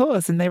everyone's dark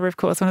horse, and they were, of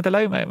course, one of the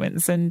low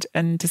moments. And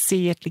to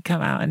see Italy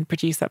come out and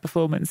produce that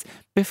performance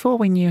before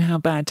we knew how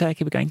bad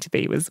Turkey were going to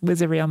be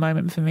was a real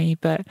moment for me.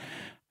 But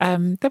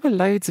there were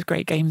loads of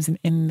great games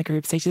in the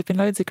group stage. There's been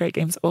loads of great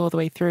games all the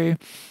way through.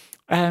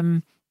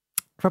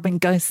 Robin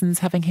Gosens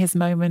having his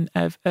moment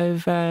of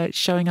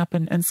showing up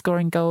and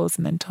scoring goals,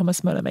 and then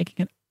Thomas Muller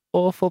making an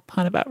awful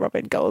pun about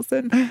Robin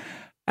Gosens.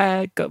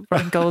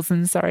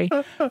 Sorry.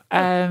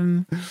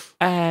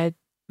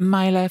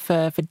 Myler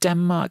for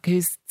Denmark,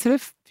 who's sort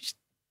of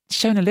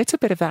shown a little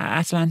bit of that at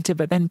Atalanta,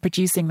 but then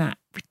producing that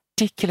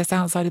ridiculous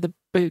outside of the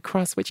boot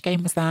cross. Which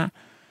game was that?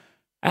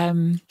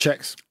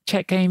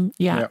 Czech game,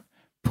 yeah. Yep.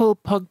 Paul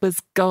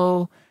Pogba's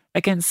goal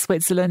against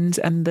Switzerland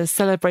and the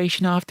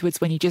celebration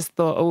afterwards when you just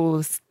thought,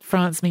 oh,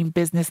 France mean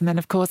business. And then,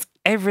 of course,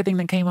 everything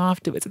that came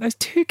afterwards. And those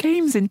two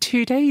games in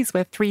 2 days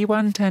where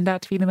 3-1 turned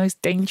out to be the most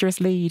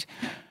dangerous lead.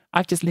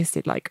 I've just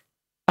listed like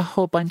a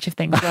whole bunch of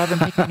things rather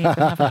than picking any of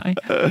them, haven't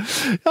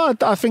I?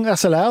 I think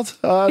that's allowed.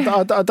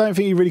 I don't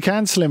think you really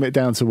can slim it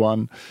down to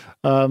one.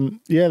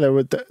 There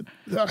were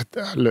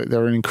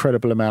an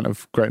incredible amount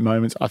of great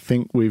moments. I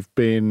think we've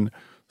been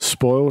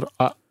spoiled.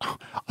 I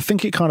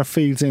think it kind of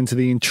feeds into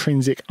the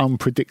intrinsic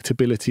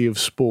unpredictability of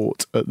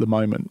sport at the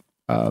moment,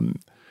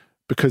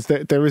 because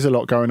there is a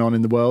lot going on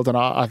in the world, and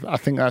I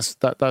think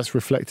that's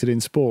reflected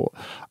in sport.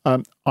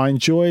 I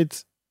enjoyed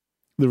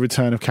the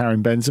return of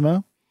Karim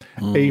Benzema,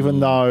 even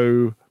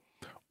though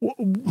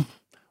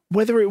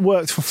whether it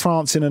worked for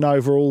France in an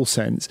overall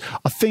sense,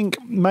 I think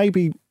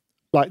maybe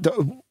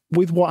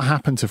with what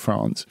happened to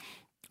France,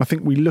 I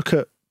think we look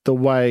at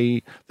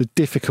the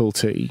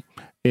difficulty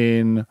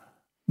in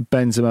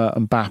Benzema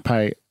and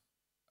Mbappe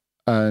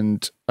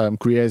and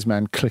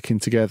Griezmann clicking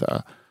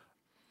together,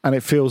 and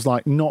it feels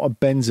like not a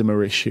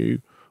Benzema issue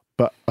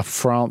but a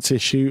France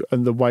issue,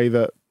 and the way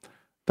that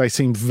they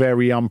seemed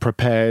very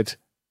unprepared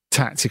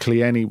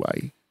tactically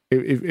anyway.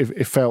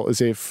 It felt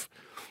as if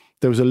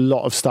there was a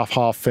lot of stuff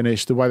half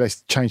finished. The way they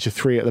changed to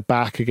 3 at the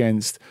back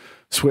against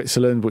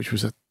Switzerland, which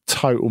was a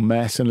total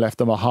mess and left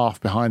them a half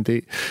behind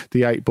the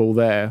 8 ball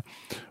there.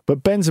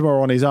 But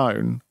Benzema on his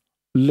own,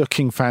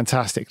 looking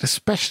fantastic,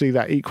 especially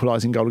that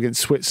equalising goal against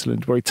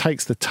Switzerland, where he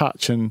takes the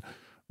touch and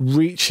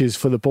reaches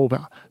for the ball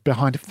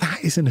behind him.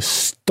 That is an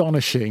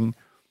astonishing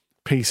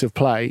piece of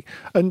play,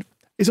 and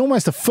it's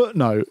almost a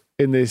footnote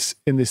in this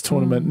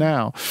tournament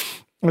now.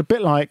 A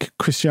bit like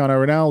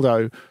Cristiano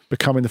Ronaldo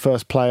becoming the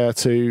first player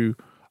to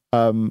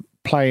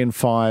play in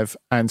 5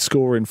 and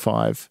score in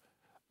 5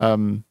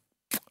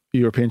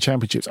 European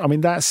Championships. I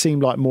mean, that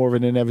seemed like more of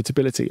an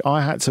inevitability.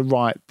 I had to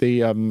write the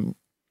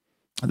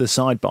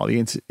sidebar,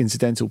 the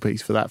incidental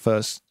piece for that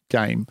first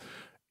game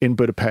in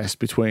Budapest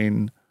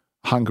between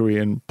Hungary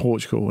and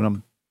Portugal, and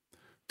I'm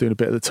doing a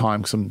bit at the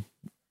time because I'm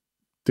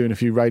doing a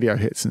few radio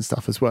hits and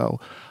stuff as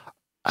well.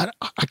 And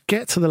I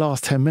get to the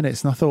last 10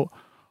 minutes and I thought,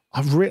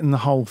 I've written the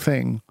whole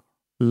thing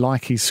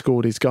like he's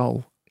scored his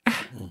goal.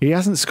 He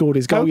hasn't scored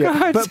his goal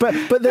yet.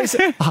 But there's,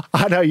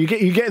 I know you're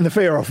getting the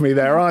fear off me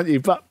there, aren't you?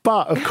 But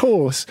of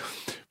course,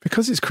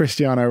 because it's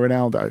Cristiano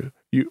Ronaldo,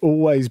 you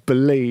always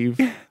believe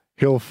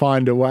he'll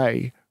find a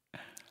way,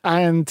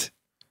 and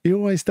he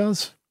always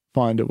does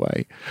find a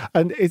way.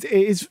 And it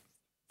is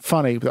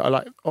funny,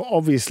 but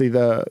obviously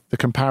the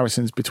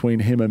comparisons between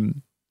him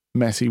and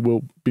Messi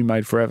will be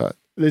made forever.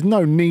 There's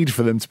no need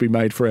for them to be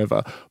made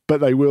forever,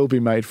 but they will be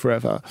made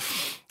forever.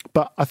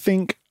 But I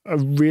think I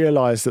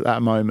realised at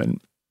that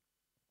moment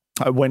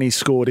when he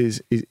scored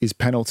his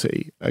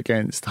penalty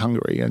against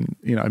Hungary, and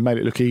made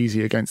it look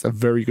easy against a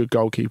very good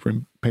goalkeeper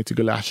in Peter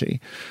Gulácsi,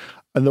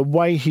 and the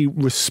way he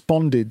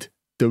responded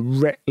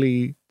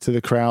directly to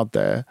the crowd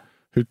there,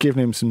 who'd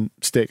given him some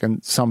stick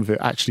and some of it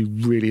actually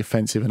really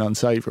offensive and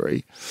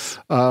unsavoury,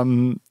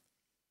 and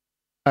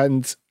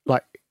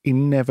he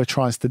never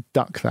tries to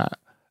duck that.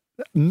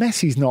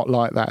 Messi's not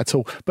like that at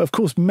all. But of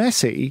course,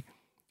 Messi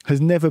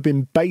has never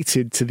been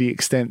baited to the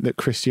extent that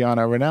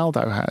Cristiano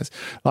Ronaldo has.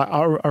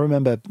 I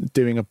remember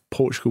doing a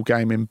Portugal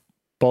game in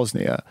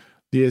Bosnia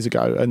years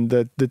ago, and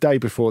the day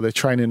before they're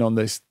training on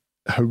this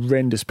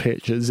horrendous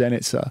pitch at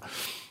Zenica,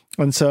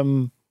 and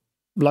some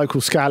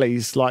local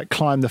scallies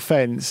climb the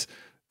fence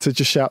to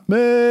just shout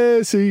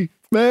Messi,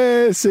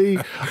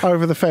 Messi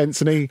over the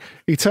fence, and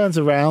he turns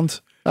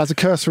around, has a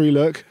cursory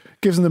look,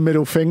 gives him the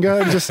middle finger,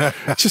 and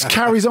just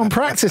carries on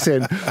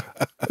practicing.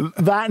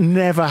 That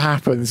never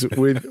happens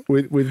with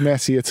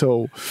Messi at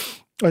all.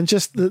 And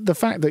just the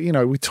fact that,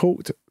 we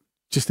talked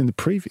just in the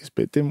previous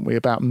bit, didn't we,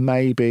 about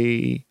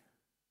maybe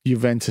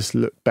Juventus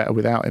look better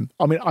without him.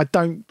 I mean, I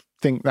don't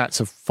think that's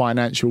a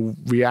financial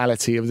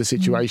reality of the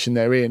situation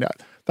they're in.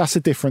 That's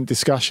a different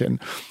discussion.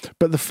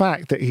 But the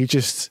fact that he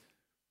just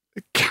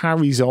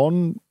carries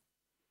on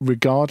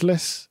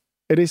regardless,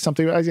 it is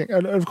something.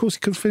 And of course, he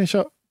could finish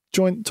up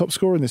joint top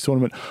scorer in this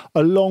tournament,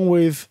 along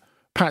with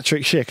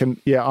Patrick Schick.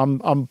 And yeah,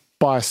 I'm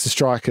biased to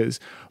strikers,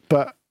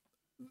 but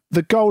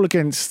the goal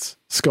against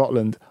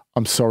Scotland,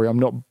 I'm sorry, I'm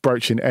not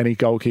broaching any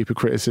goalkeeper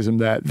criticism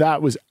there.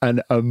 That was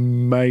an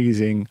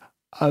amazing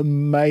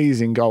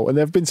goal. And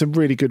there have been some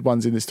really good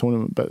ones in this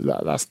tournament, but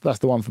that's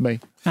the one for me.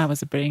 That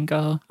was a brilliant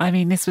goal. I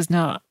mean, this was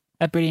not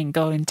a brilliant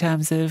goal in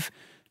terms of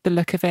the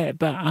look of it,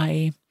 but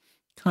I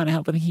can't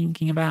help but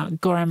thinking about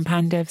Goran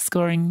Pandev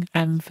scoring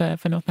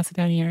for North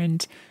Macedonia,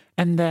 and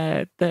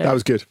the that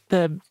was good.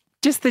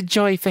 Just the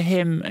joy for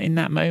him in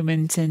that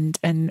moment,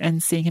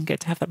 and seeing him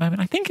get to have that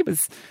moment. I think it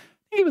was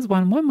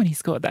 1-1 when he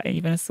scored that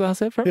even as well.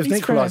 So it was an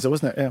equaliser,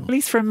 wasn't it? Yeah. At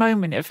least for a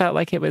moment, it felt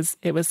like it was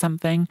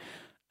something.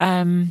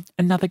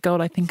 Another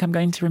goal I think I'm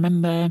going to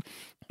remember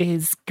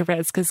is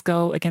Goretzka's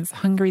goal against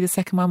Hungary, the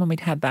second one, when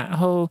we'd had that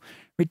whole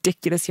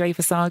ridiculous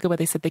UEFA saga where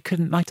they said they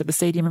couldn't light up the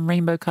stadium in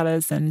rainbow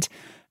colours, and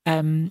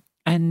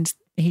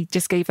he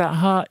just gave that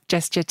heart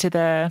gesture to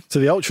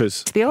the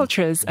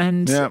ultras.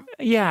 And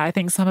yeah, I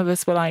think some of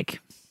us were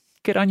like,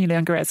 good on you,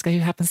 Leon Goretzka, who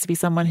happens to be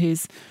someone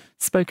who's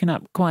spoken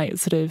up quite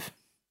sort of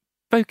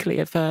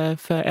vocally for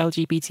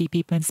LGBT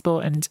people in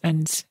sport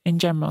and in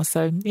general.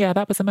 So yeah,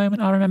 that was a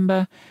moment I'll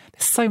remember.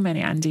 There's so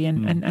many, Andy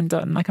and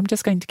Dotun. I'm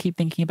just going to keep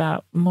thinking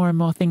about more and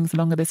more things the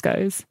longer this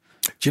goes.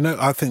 Do you know,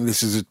 I think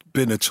this has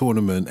been a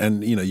tournament,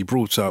 and, you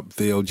brought up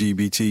the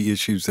LGBT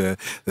issues there.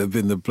 There have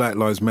been the Black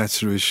Lives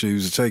Matter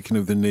issues, the taking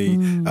of the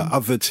knee,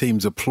 other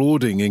teams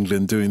applauding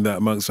England doing that,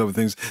 amongst other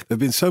things. There have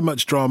been so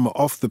much drama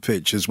off the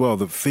pitch as well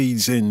that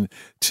feeds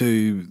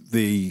into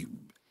the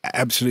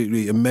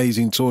absolutely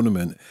amazing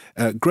tournament.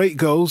 Great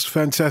goals,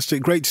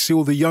 fantastic. Great to see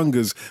all the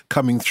youngers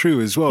coming through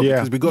as well,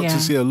 because we got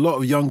to see a lot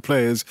of young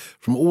players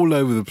from all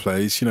over the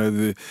place.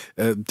 The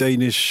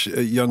Danish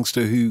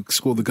youngster who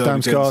scored the goal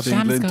against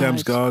England,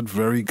 Damsgaard,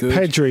 very good.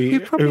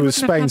 Pedri, who was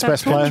Spain's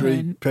best player.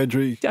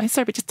 Pedri.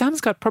 Sorry, but just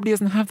Damsgaard probably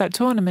doesn't have that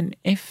tournament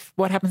if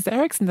what happens to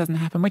Eriksen doesn't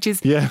happen, which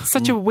is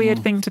such a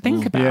weird thing to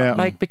think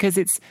about, because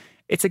it's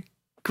a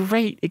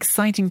great,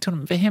 exciting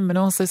tournament for him, and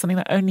also something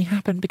that only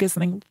happened because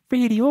something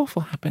really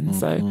awful happened.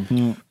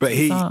 But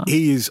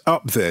he is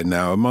up there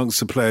now amongst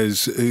the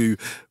players who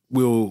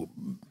will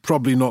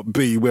probably not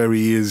be where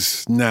he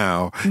is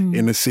now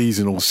in a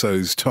season or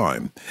so's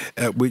time,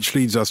 which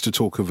leads us to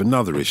talk of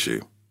another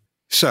issue.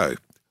 So,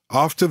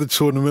 After the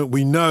tournament,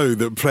 we know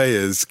that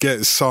players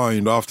get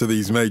signed after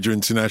these major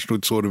international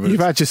tournaments.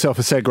 You've had yourself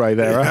a segue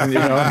there, haven't you?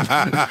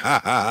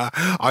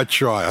 I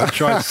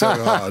try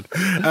so hard.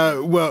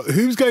 Well,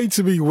 who's going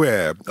to be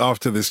where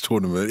after this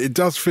tournament? It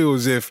does feel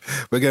as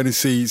if we're going to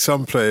see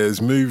some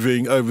players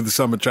moving over the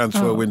summer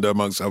transfer window,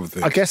 amongst other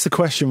things. I guess the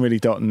question really,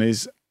 Dotton,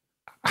 is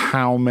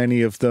how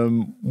many of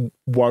them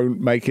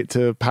won't make it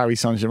to Paris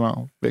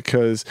Saint-Germain?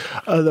 Because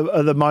at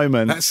the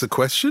moment, that's the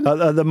question.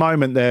 At the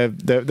moment,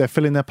 they're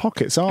filling their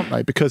pockets, aren't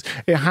they? Because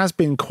it has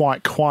been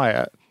quite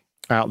quiet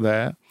out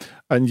there,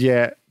 and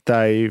yet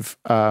they've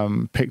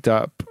picked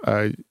up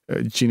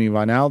Gini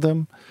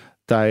Wijnaldum.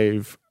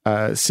 They've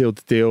sealed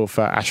the deal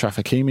for Achraf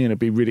Hakimi, and it'd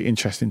be really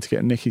interesting to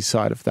get Nicky's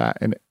side of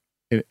that in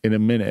a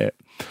minute.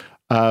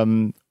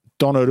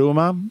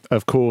 Donnarumma,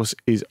 of course,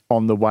 is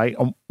on the way.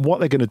 On what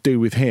they're going to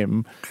do with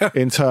him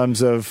in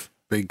terms of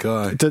big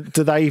guy. Do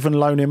they even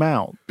loan him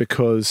out?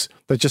 Because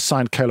they just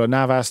signed Keylor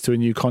Navas to a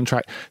new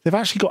contract. They've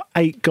actually got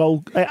 8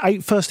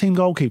 first-team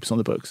goalkeepers on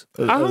the books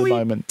at the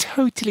moment.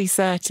 Totally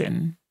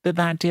certain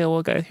that deal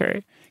will go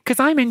through? Because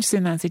I'm interested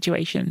in that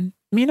situation.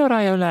 Mino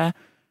Raiola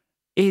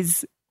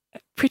is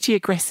pretty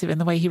aggressive in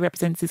the way he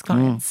represents his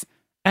clients.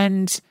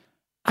 And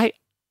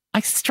I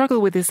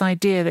struggle with this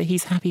idea that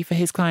he's happy for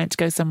his client to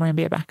go somewhere and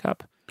be a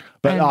backup.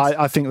 But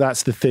I think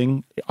that's the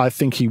thing. I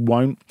think he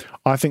won't.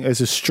 I think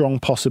there's a strong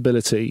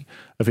possibility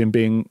of him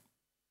being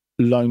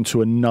loaned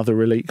to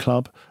another elite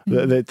club.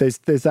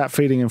 There's that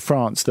feeling in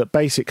France that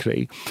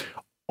basically,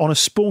 on a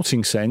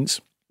sporting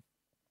sense,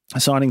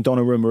 signing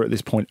Donnarumma at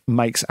this point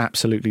makes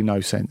absolutely no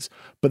sense.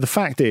 But the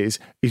fact is,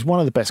 he's one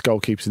of the best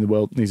goalkeepers in the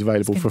world and he's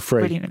available for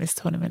free. Brilliant at this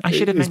tournament. I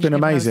should have mentioned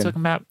when I was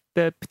talking about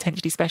the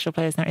potentially special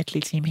players in our Italy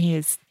team.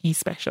 He's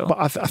special. But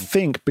I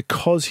think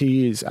because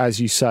he is, as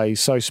you say,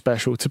 so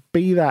special, to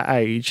be that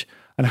age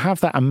and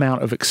have that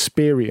amount of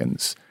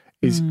experience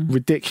is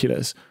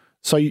ridiculous.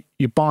 So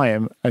you buy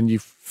him and you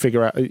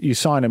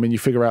sign him and you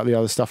figure out the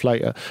other stuff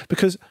later.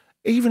 Because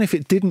even if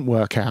it didn't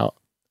work out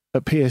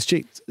at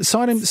PSG,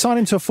 sign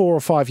him to a 4 or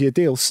 5 year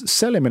deal,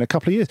 sell him in a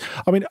couple of years.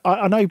 I mean,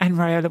 I know. And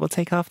Raiola will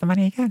take half the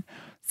money again.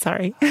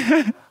 Sorry.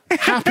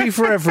 Happy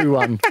for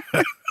everyone.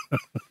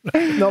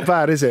 Not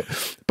bad, is it?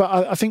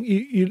 But I think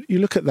you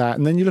look at that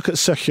and then you look at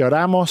Sergio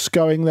Ramos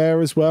going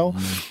there as well.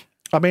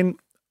 I mean,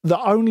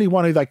 the only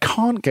one who they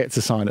can't get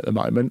to sign at the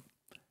moment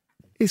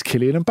is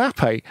Kylian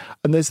Mbappe.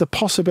 And there's the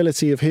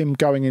possibility of him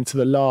going into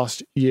the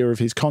last year of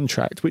his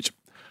contract, which,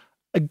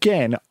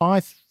 again, I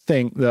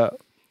think that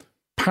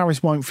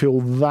Paris won't feel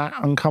that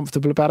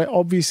uncomfortable about it.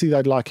 Obviously,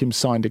 they'd like him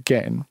signed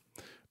again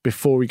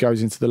before he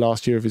goes into the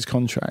last year of his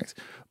contract.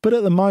 But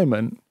at the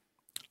moment,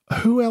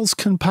 who else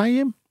can pay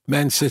him?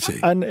 Man City.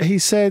 And he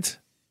said,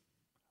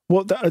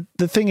 well,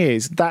 the thing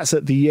is, that's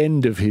at the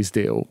end of his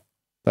deal.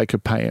 They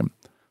could pay him.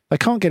 They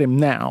can't get him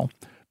now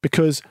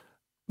because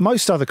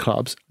most other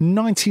clubs,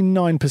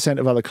 99%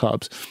 of other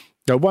clubs,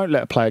 they won't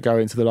let a player go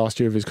into the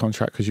last year of his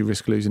contract because you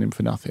risk losing him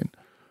for nothing.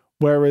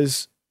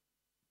 Whereas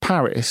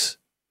Paris,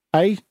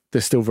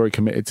 they're still very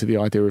committed to the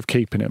idea of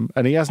keeping him.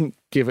 And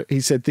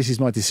he said, this is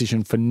my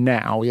decision for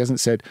now. He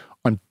hasn't said,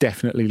 I'm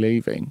definitely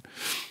leaving.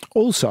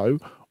 Also,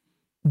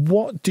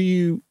 what do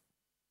you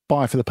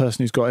buy for the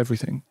person who's got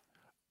everything?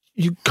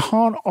 You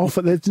can't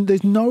offer,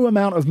 there's no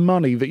amount of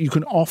money that you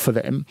can offer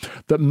them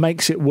that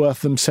makes it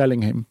worth them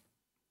selling him.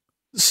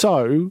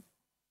 So,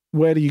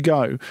 where do you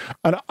go?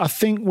 And I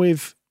think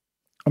with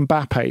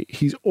Mbappe,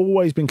 he's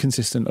always been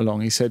consistent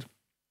along. He said,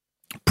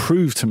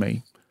 prove to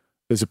me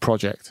there's a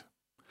project.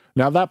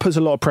 Now, that puts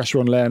a lot of pressure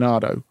on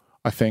Leonardo,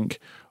 I think.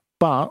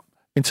 But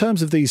in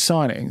terms of these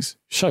signings,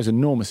 shows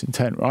enormous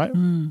intent, right?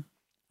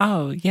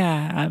 Oh,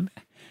 yeah.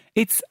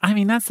 That's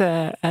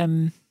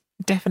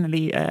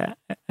definitely a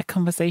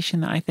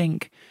conversation that I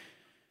think,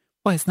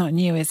 well, it's not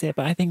new, is it?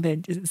 But I think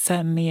that it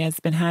certainly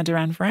has been had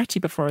around Verratti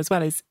before as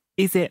well.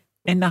 Is it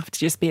enough to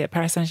just be at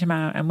Paris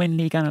Saint-Germain and win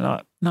Ligue 1 a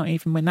lot, not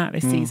even win that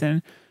this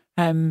season?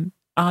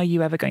 Are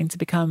you ever going to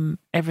become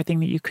everything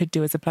that you could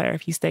do as a player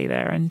if you stay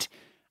there? And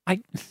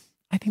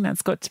I think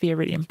that's got to be a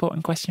really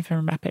important question for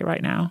Mbappe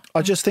right now.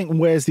 I just think,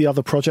 where's the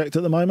other project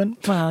at the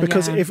moment? Well,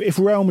 because yeah. if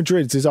Real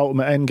Madrid's his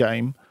ultimate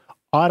endgame,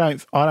 I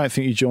don't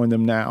think you join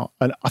them now.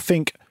 And I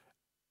think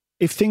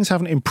if things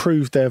haven't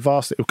improved there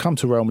vastly, it'll come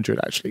to Real Madrid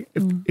actually.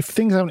 If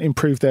things haven't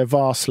improved there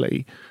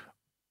vastly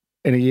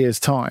in a year's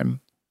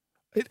time,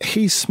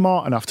 he's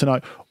smart enough to know,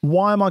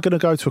 why am I going to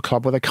go to a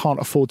club where they can't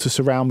afford to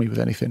surround me with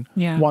anything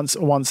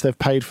once they've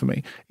paid for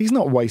me? He's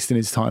not wasting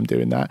his time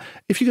doing that.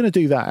 If you're going to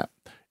do that,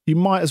 you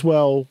might as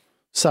well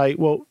say,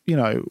 well,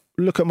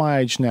 look at my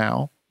age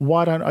now.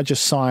 Why don't I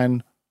just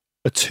sign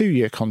a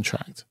 2-year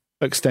contract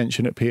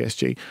extension at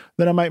PSG?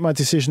 Then I make my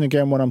decision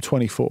again when I'm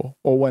 24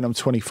 or when I'm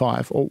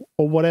 25 or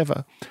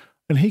whatever.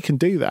 And he can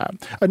do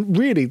that. And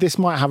really, this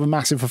might have a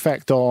massive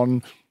effect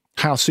on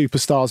how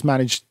superstars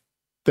manage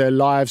their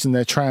lives and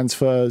their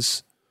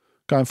transfers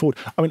going forward.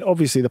 I mean,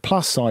 obviously, the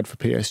plus side for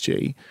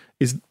PSG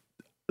is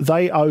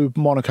they owe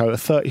Monaco a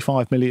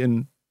 35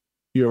 million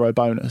euro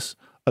bonus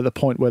at the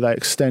point where they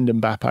extend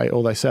Mbappe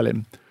or they sell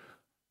him.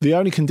 The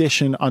only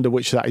condition under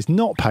which that is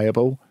not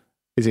payable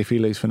is if he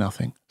leaves for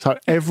nothing. So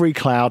every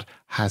cloud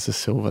has a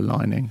silver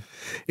lining.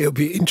 It'll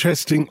be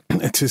interesting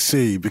to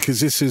see, because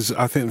this is,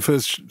 I think, the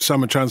first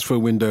summer transfer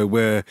window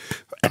where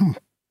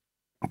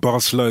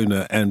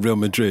Barcelona and Real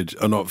Madrid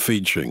are not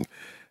featuring.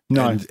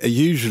 No. And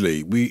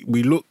usually we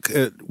look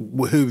at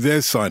who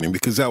they're signing,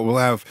 because that will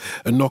have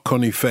a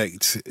knock-on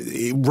effect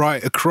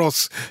right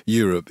across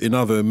Europe in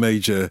other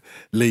major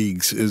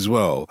leagues as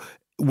well.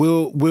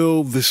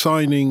 Will the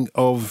signing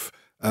of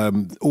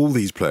all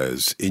these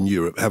players in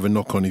Europe have a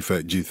knock-on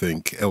effect, do you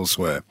think,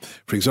 elsewhere?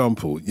 For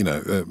example,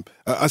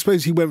 I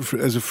suppose he went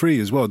as a free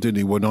as well, didn't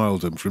he,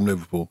 Wijnaldum from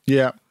Liverpool?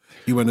 Yeah.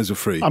 He went as a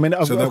free. I mean,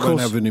 so that of won't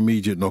course, have an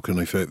immediate knock-on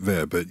effect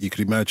there, but you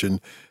could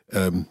imagine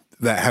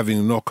that having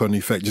a knock-on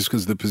effect just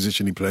because of the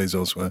position he plays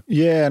elsewhere.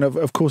 Yeah, and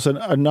of course,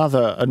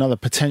 another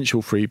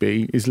potential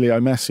freebie is Leo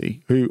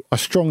Messi, who I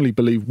strongly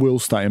believe will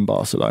stay in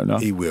Barcelona.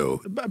 He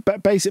will.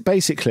 But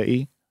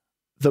basically,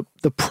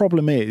 the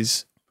problem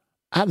is,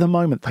 at the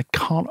moment, they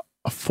can't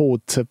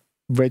afford to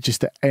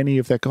register any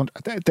of their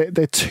contracts.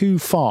 They're too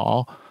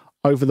far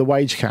over the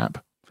wage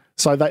cap,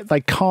 so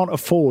they can't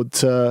afford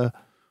to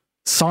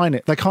sign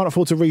it. They can't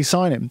afford to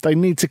re-sign him. They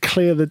need to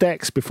clear the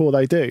decks before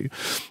they do.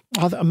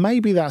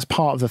 Maybe that's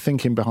part of the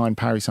thinking behind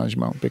Paris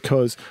Saint-Germain,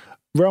 because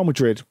Real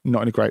Madrid,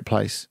 not in a great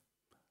place.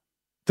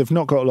 They've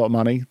not got a lot of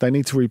money. They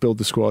need to rebuild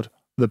the squad.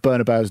 The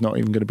Bernabeu is not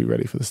even going to be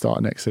ready for the start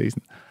of next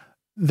season.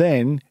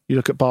 Then you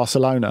look at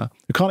Barcelona,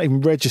 who can't even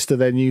register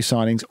their new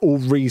signings or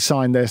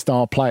re-sign their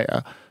star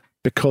player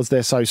because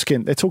they're so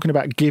skint. They're talking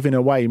about giving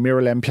away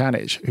Miralem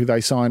Pjanic, who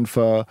they signed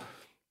for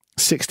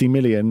 60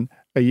 million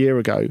a year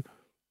ago,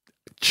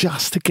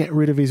 just to get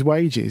rid of his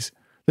wages.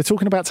 They're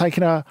talking about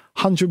taking a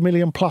 100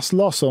 million plus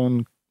loss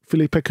on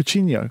Felipe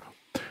Coutinho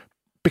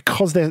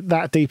because they're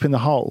that deep in the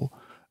hole.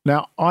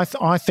 Now,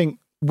 I think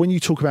when you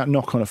talk about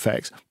knock-on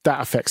effects,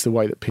 that affects the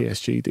way that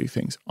PSG do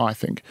things, I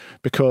think,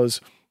 because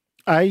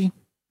A,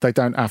 they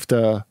don't have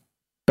to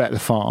bet the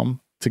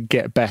farm to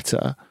get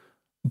better,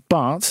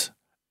 but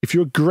if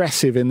you're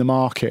aggressive in the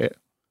market,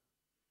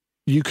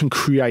 you can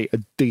create a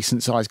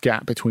decent-sized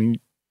gap between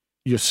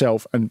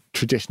yourself and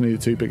traditionally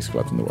the two biggest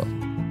clubs in the world.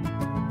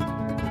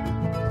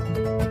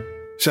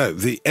 So,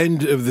 the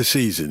end of the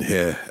season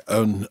here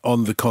on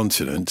the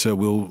continent.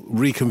 We'll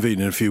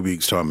reconvene in a few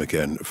weeks' time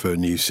again for a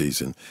new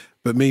season.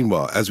 But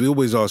meanwhile, as we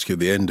always ask you at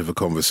the end of a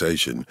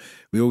conversation,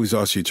 we always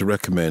ask you to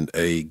recommend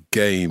a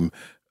game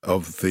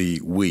of the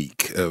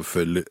week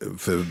for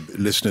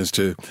listeners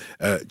to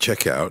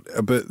check out.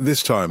 But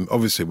this time,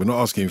 obviously, we're not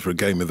asking for a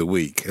game of the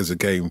week as a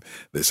game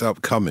that's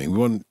upcoming. We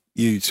want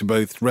you to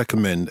both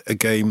recommend a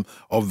game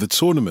of the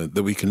tournament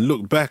that we can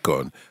look back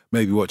on,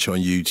 maybe watch on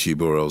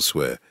YouTube or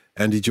elsewhere.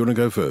 Andy, do you want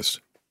to go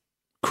first?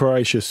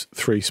 Croatia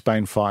 3,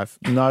 Spain 5.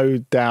 No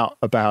doubt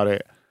about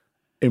it.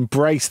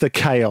 Embrace the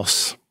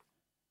chaos.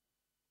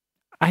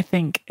 I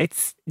think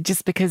it's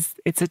just because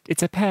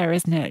it's a pair,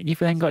 isn't it? You've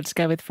then got to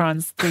go with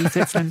France 3,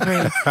 Switzerland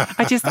 3.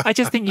 I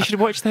just think you should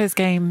watch those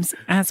games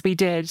as we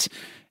did,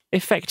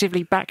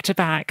 effectively back to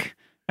back,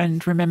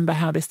 and remember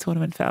how this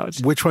tournament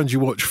felt. Which one did you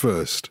watch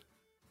first?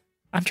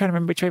 I'm trying to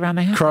remember which way around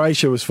they happened.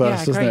 Croatia was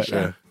first, wasn't it?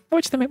 Yeah.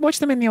 Watch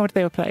them in the order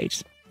they were played.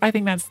 I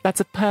think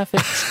that's a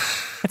perfect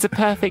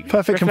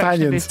reflection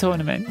companions of this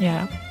tournament.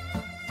 Yeah.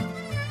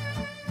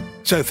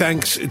 So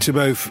thanks to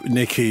both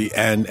Nikki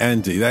and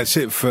Andy. That's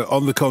it for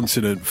On the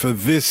Continent for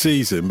this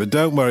season. But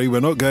don't worry, we're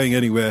not going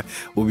anywhere.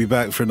 We'll be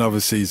back for another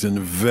season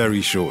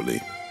very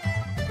shortly.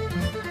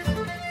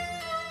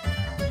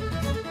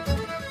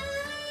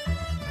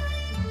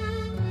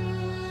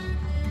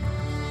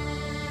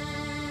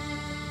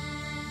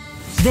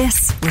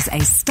 This was a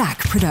Stack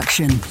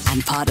production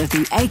and part of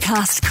the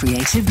Acast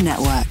Creative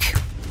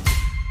Network.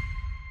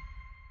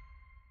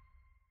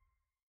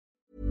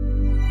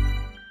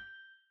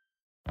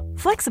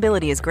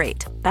 Flexibility is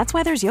great. That's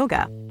why there's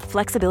yoga.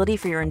 Flexibility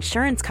for your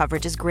insurance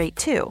coverage is great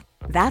too.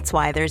 That's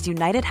why there's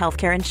United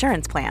Healthcare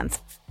Insurance Plans.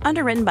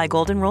 Underwritten by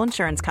Golden Rule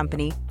Insurance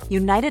Company,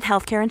 United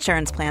Healthcare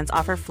Insurance Plans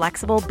offer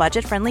flexible,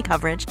 budget-friendly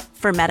coverage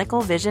for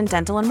medical, vision,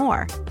 dental, and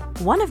more.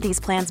 One of these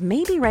plans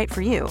may be right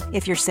for you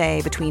if you're,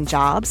 say, between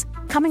jobs,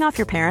 coming off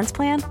your parents'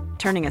 plan,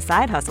 turning a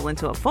side hustle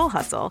into a full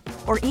hustle,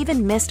 or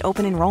even missed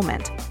open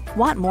enrollment.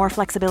 Want more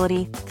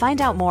flexibility?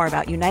 Find out more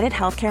about United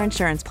Healthcare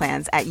Insurance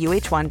Plans at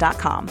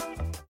uh1.com.